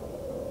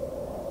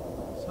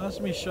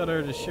 Sasami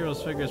shuddered as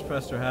Shiro's fingers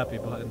pressed her happy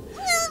button.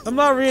 I'm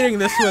not reading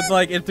this with,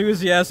 like,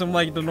 enthusiasm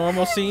like the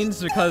normal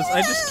scenes because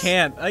I just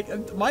can't.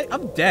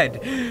 I'm dead.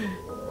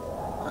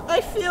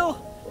 I feel...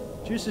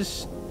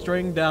 Juices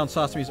string down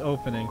Sasami's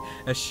opening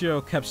as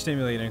Shiro kept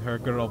stimulating her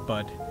good old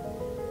bud.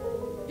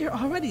 You're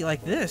already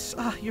like this.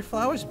 Your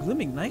flower's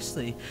blooming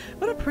nicely.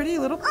 What a pretty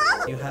little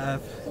you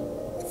have.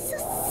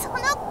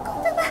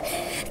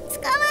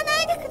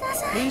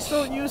 Please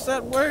don't use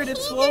that word,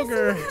 it's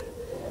vulgar.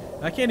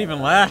 I can't even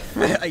laugh.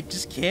 I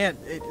just can't.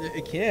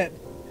 I can't.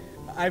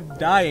 I'm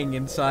dying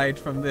inside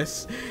from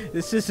this.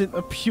 This isn't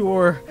a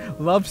pure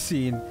love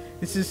scene.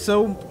 This is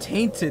so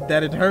tainted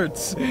that it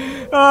hurts.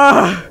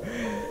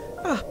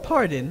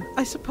 Pardon.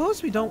 I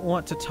suppose we don't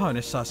want to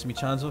tarnish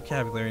Sasami-chan's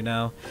vocabulary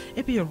now.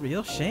 It'd be a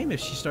real shame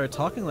if she started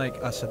talking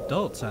like us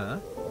adults, huh?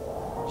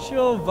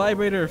 She'll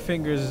vibrate her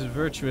fingers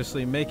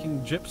virtuously,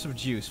 making drips of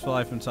juice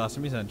fly from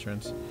Sasami's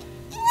entrance.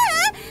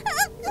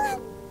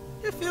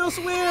 It feels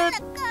weird.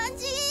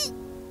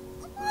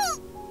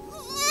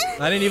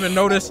 I didn't even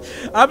notice.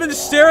 I've been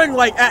staring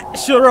like at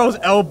Shiro's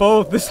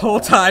elbow this whole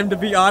time, to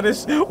be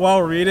honest,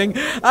 while reading.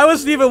 I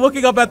wasn't even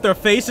looking up at their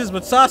faces,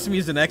 but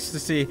Sasami's in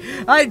ecstasy.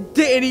 I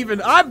didn't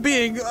even. I'm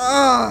being.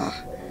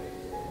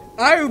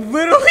 I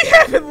literally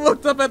haven't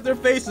looked up at their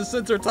faces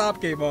since her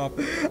top came off.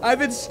 I've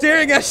been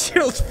staring at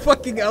Shiro's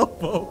fucking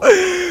elbow.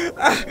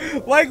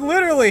 Like,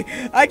 literally.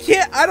 I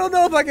don't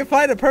know if I can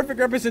find a perfect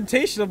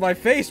representation of my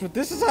face, but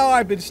this is how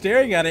I've been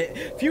staring at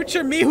it.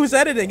 Future me who's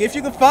editing, if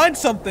you can find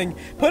something,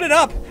 put it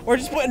up. Or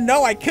just put,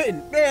 no, I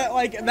couldn't.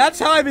 Like, that's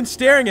how I've been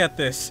staring at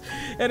this.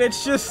 And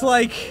it's just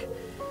like...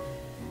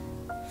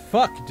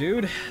 Fuck,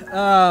 dude.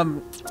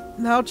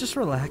 Now just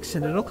relax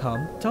and it'll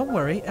come. Don't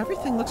worry,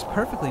 everything looks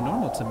perfectly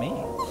normal to me.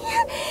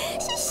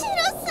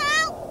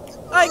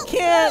 I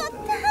can't!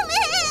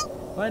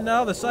 By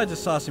now, the sides of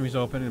Sasami's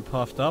open and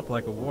puffed up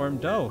like a warm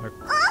dough. Her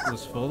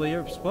was fully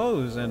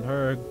exposed, and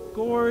her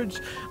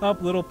gorged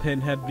up little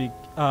pinhead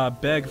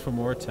begged for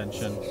more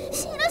attention.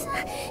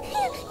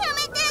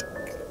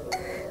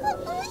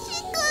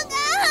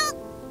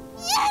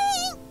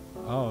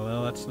 Oh,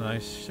 well, that's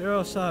nice.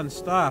 Shiro-san,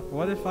 stop.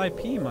 What if I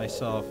pee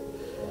myself?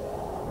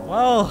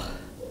 Well...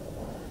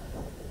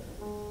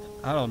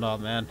 I don't know,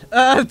 man.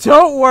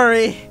 Don't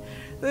worry!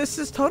 This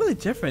is totally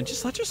different.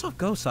 Just let yourself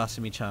go,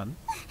 Sasami-chan.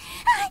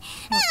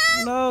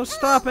 No,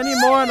 stop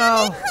anymore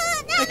now.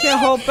 I can't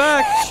hold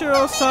back,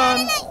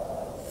 Shiro-san.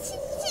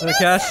 The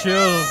cast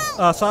Shiro,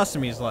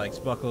 Sasami's legs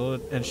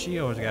buckled, and she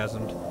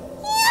orgasmed.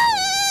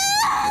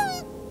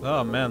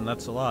 Oh man,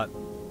 that's a lot.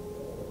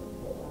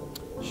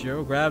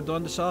 Shiro grabbed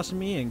onto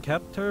Sasami and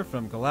kept her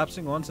from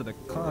collapsing onto the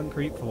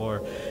concrete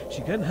floor.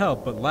 She couldn't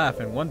help but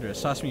laugh and wonder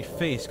as Sasami's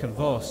face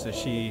convulsed as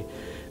she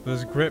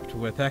was gripped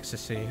with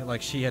ecstasy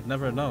like she had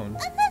never known.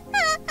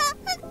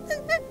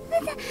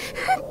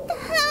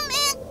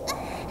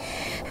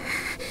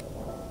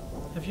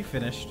 Have you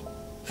finished?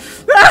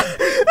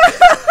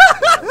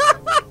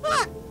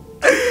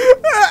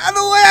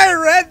 The way I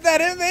read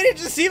that, it made it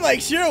just seem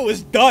like Shiro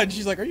was done.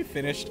 She's like, "Are you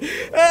finished?"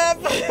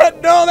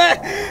 No,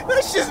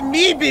 that's just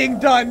me being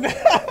done.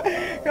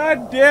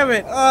 God damn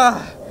it.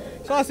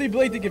 Sasami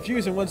blinked in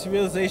confusion once the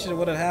realization of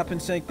what had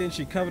happened sank in.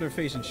 She covered her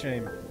face in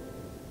shame.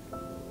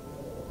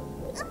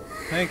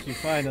 Thank you,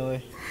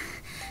 finally.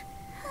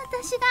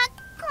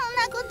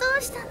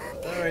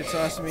 Alright,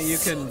 Sasami, you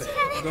can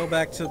go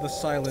back to the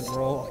silent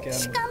role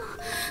again.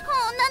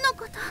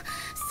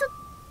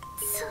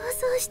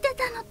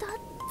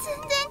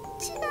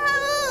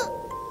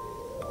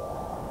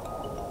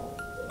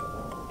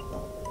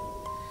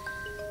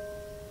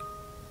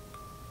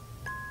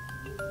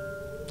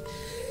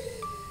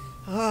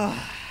 I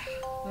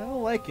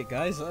don't like it,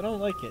 guys. I don't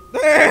like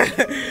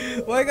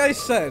it. Like I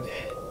said,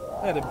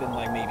 that'd have been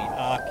like maybe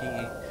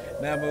Aki,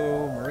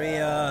 Nemu,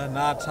 Maria,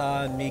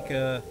 Natan,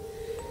 Mika.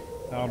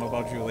 I don't know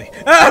about Julie.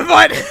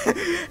 But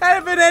had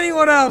it been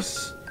anyone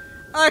else,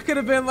 I could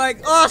have been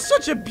like, oh,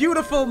 such a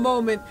beautiful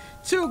moment.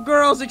 Two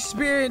girls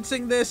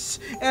experiencing this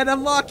and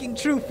unlocking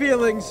true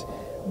feelings.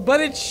 But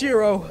it's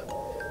Shiro,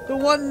 the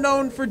one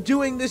known for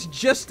doing this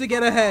just to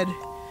get ahead.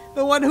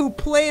 The one who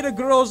played a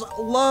girl's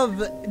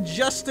love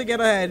just to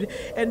get ahead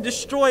and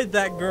destroyed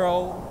that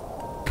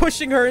girl,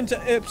 pushing her into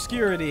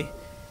obscurity.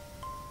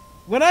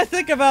 When I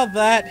think about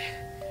that,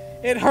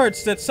 it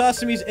hurts that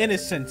Sasami's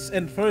innocence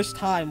and first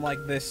time like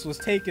this was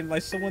taken by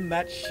someone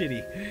that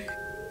shitty.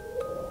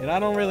 And I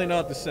don't really know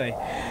what to say.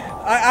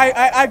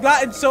 I've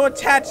gotten so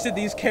attached to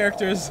these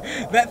characters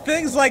that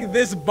things like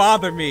this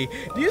bother me.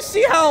 Do you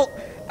see how...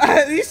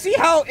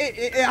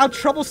 how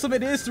troublesome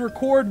it is to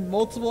record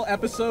multiple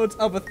episodes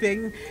of a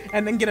thing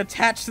and then get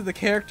attached to the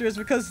characters?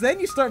 Because then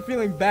you start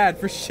feeling bad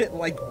for shit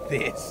like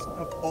this,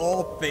 of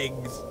all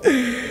things.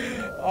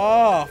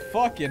 Oh,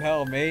 fucking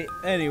hell, mate.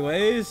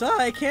 Anyways,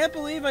 I can't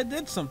believe I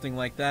did something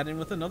like that, and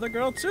with another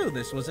girl too.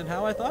 This wasn't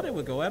how I thought it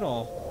would go at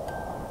all.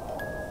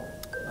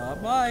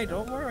 Bye,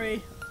 don't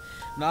worry.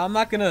 No, I'm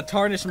not gonna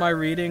tarnish my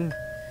reading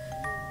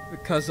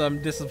because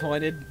I'm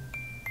disappointed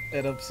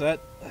and upset.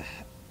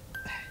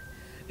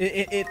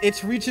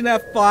 It's reaching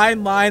that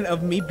fine line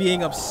of me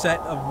being upset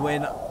of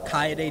when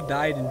Kaede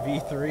died in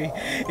V3.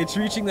 It's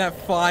reaching that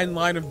fine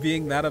line of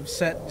being that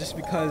upset just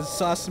because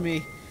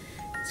Sasami's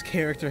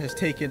character has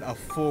taken a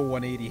full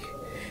 180.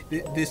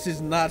 This is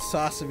not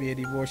Sasami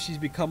anymore. She's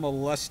become a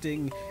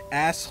lusting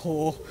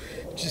asshole,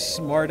 just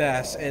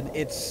smartass, and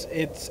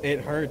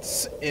it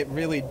hurts. It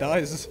really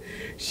does.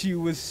 She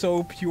was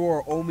so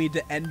pure, only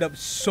to end up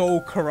so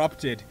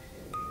corrupted.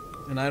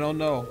 And I don't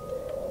know.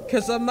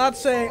 Because I'm not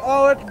saying,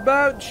 oh, it's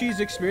bad she's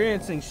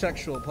experiencing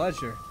sexual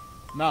pleasure.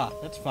 Nah,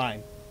 that's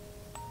fine.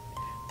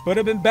 Would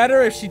have been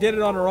better if she did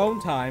it on her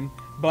own time,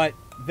 but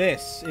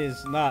this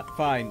is not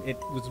fine. It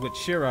was with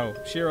Shiro.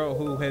 Shiro,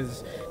 who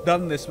has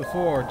done this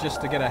before just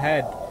to get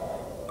ahead.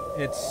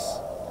 It's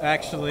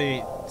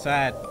actually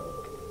sad.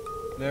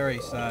 Very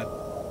sad.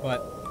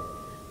 But...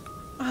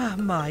 ah,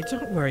 my,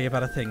 don't worry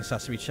about a thing,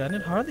 Sasami-chan.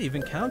 It hardly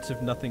even counts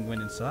if nothing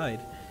went inside.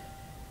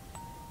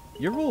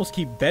 Your rules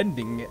keep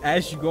bending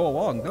as you go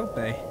along, don't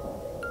they?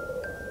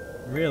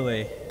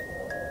 Really?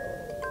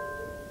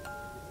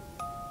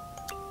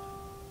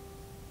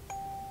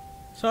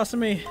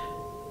 Sasami,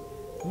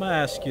 I'm gonna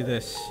ask you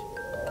this.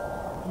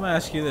 I'm gonna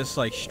ask you this,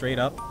 like, straight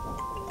up.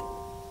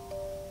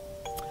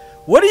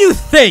 What do you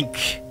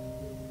think?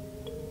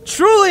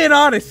 Truly and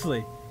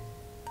honestly,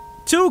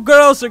 two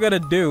girls are gonna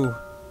do?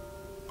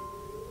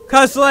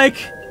 Cause, like,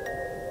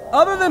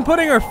 other than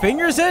putting her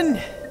fingers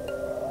in,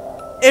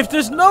 if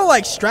there's no,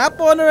 like,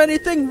 strap-on or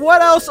anything,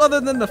 what else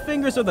other than the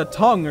fingers or the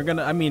tongue are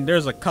gonna... I mean,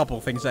 there's a couple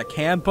things that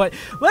can, but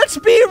let's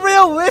be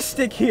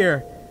realistic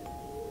here.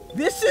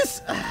 This is...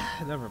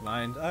 never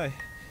mind. I'm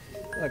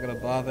not gonna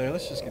bother.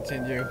 Let's just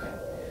continue.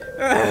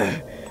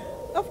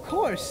 Of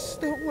course.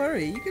 Don't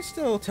worry. You can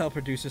still tell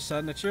Producer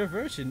Son that you're a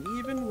virgin,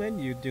 even when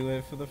you do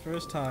it for the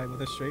first time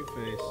with a straight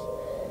face.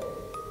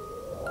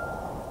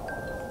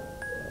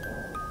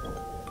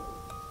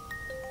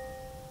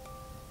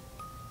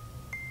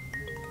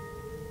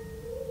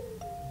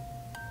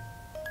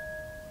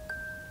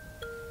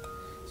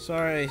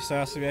 Sorry,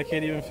 Sasami, I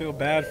can't even feel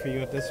bad for you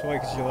at this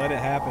point because you let it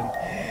happen.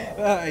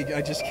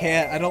 I just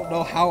can't. I don't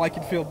know how I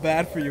can feel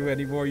bad for you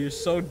anymore. You're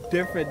so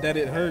different that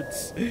it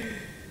hurts.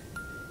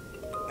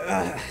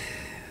 I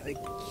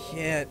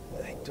can't.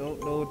 I don't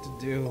know what to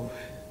do.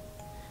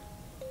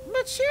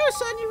 But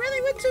Shiro-san, you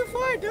really went too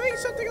far doing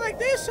something like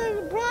this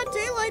in broad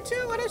daylight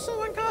too. What if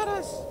someone caught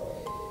us?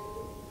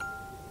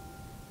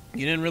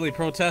 You didn't really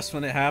protest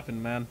when it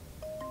happened, man.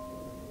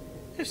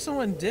 If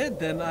someone did,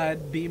 then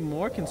I'd be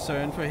more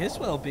concerned for his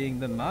well-being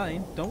than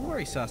mine. Don't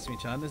worry,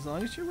 Sasami-chan. As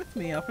long as you're with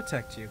me, I'll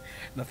protect you.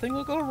 Nothing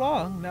will go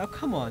wrong. Now,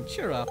 come on,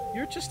 cheer up.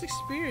 You just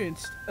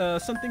experienced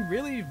something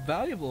really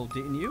valuable,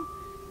 didn't you?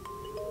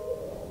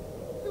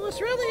 It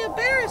was really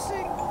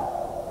embarrassing.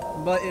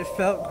 But it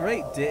felt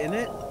great, didn't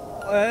it?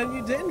 And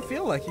you didn't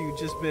feel like you'd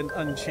just been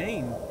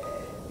unchained.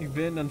 You've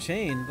been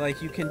unchained.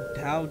 Like, you can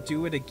now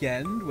do it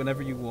again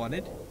whenever you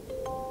wanted.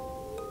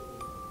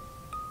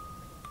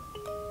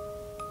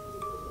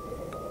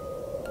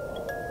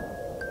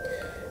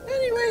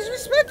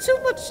 spent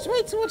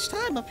way too much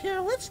time up here.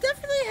 Let's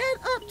definitely head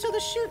up to the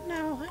chute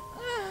now.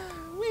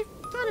 We've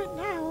done it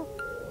now.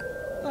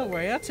 Don't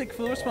worry, I'll take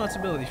full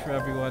responsibility for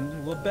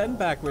everyone. We'll bend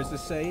backwards to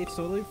say it's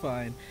totally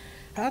fine.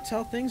 That's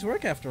how things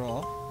work after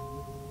all.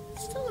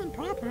 It's still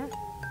improper.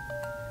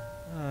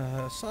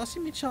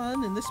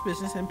 Sasami-chan, in this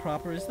business,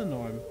 improper is the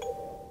norm.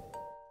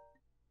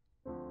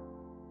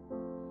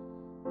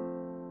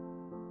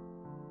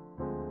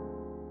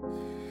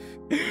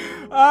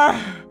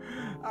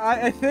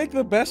 I think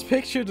the best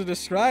picture to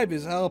describe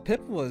is how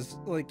Pip was.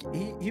 Like,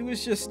 he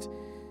was just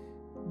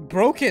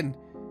broken.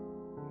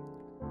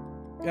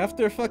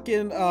 After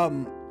fucking,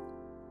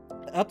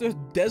 after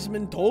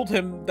Desmond told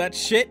him that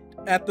shit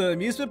at the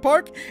amusement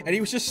park, and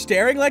he was just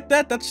staring like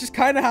that, that's just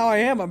kind of how I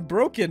am. I'm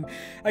broken.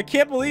 I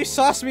can't believe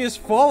Sasami has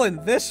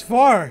fallen this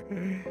far.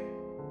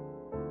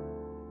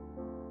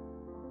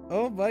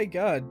 Oh my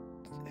god.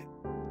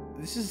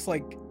 This is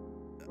like,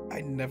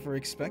 I never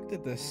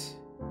expected this.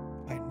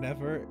 I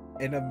never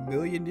in a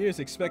million years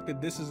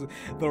expected this is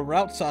the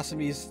route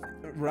Sasami's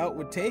route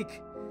would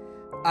take.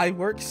 I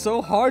worked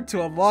so hard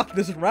to unlock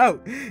this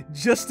route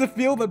just to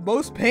feel the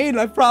most pain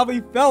I've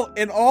probably felt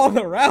in all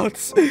the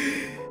routes.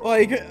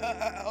 Like,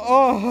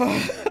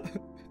 oh.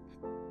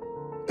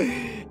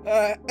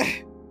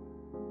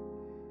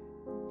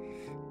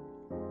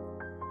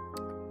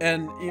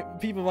 And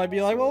people might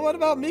be like, well, what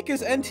about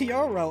Mika's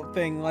NTR route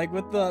thing, like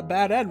with the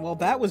bad end? Well,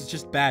 that was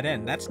just bad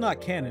end. That's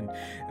not canon.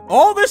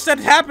 All this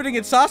that's happening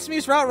in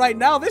Sasami's route right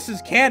now, this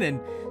is canon.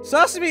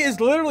 Sasami is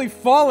literally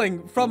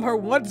falling from her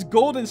once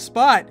golden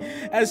spot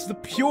as the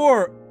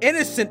pure,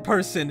 innocent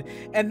person,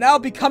 and now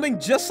becoming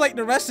just like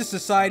the rest of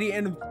society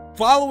and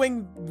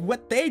following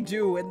what they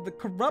do and the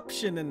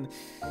corruption and...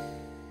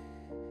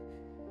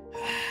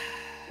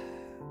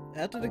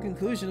 After the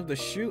conclusion of the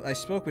shoot, I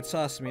spoke with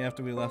Sasami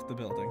after we left the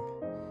building.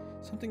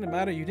 Something the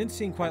matter? You didn't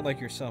seem quite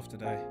like yourself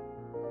today.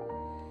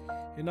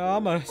 You know,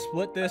 I'm gonna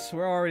split this.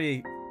 We're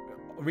already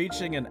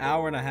reaching an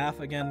hour and a half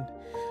again.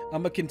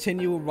 I'm gonna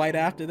continue right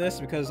after this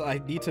because I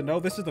need to know.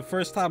 This is the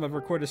first time I've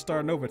recorded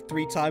Starnova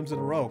 3 times in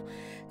a row.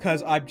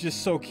 Because I'm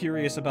just so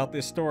curious about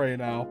this story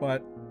now,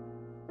 but...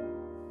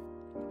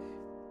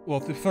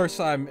 Well, the first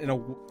time in a...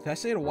 Did I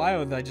say it a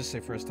while or did I just say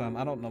first time?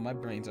 I don't know. My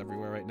brain's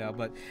everywhere right now,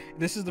 but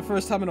this is the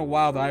first time in a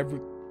while that I've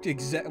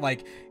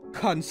like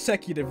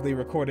consecutively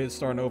recorded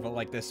Starnova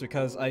like this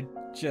because I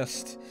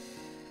just...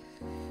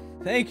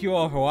 Thank you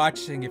all for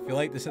watching. If you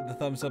like this, hit the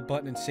thumbs up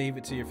button and save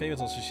it to your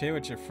favorites. Also share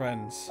with your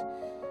friends.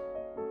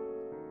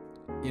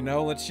 You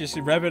know, let's just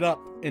rev it up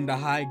into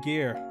high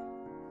gear.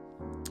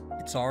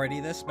 It's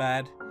already this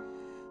bad.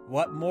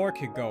 What more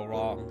could go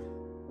wrong?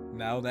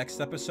 Now, next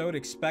episode,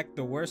 expect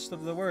the worst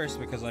of the worst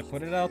because I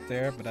put it out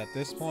there, but at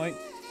this point,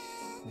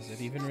 does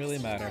it even really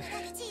matter?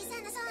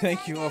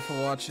 Thank you all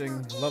for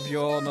watching. Love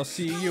you all, and I'll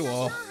see you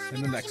all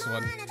in the next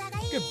one.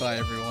 Goodbye,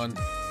 everyone.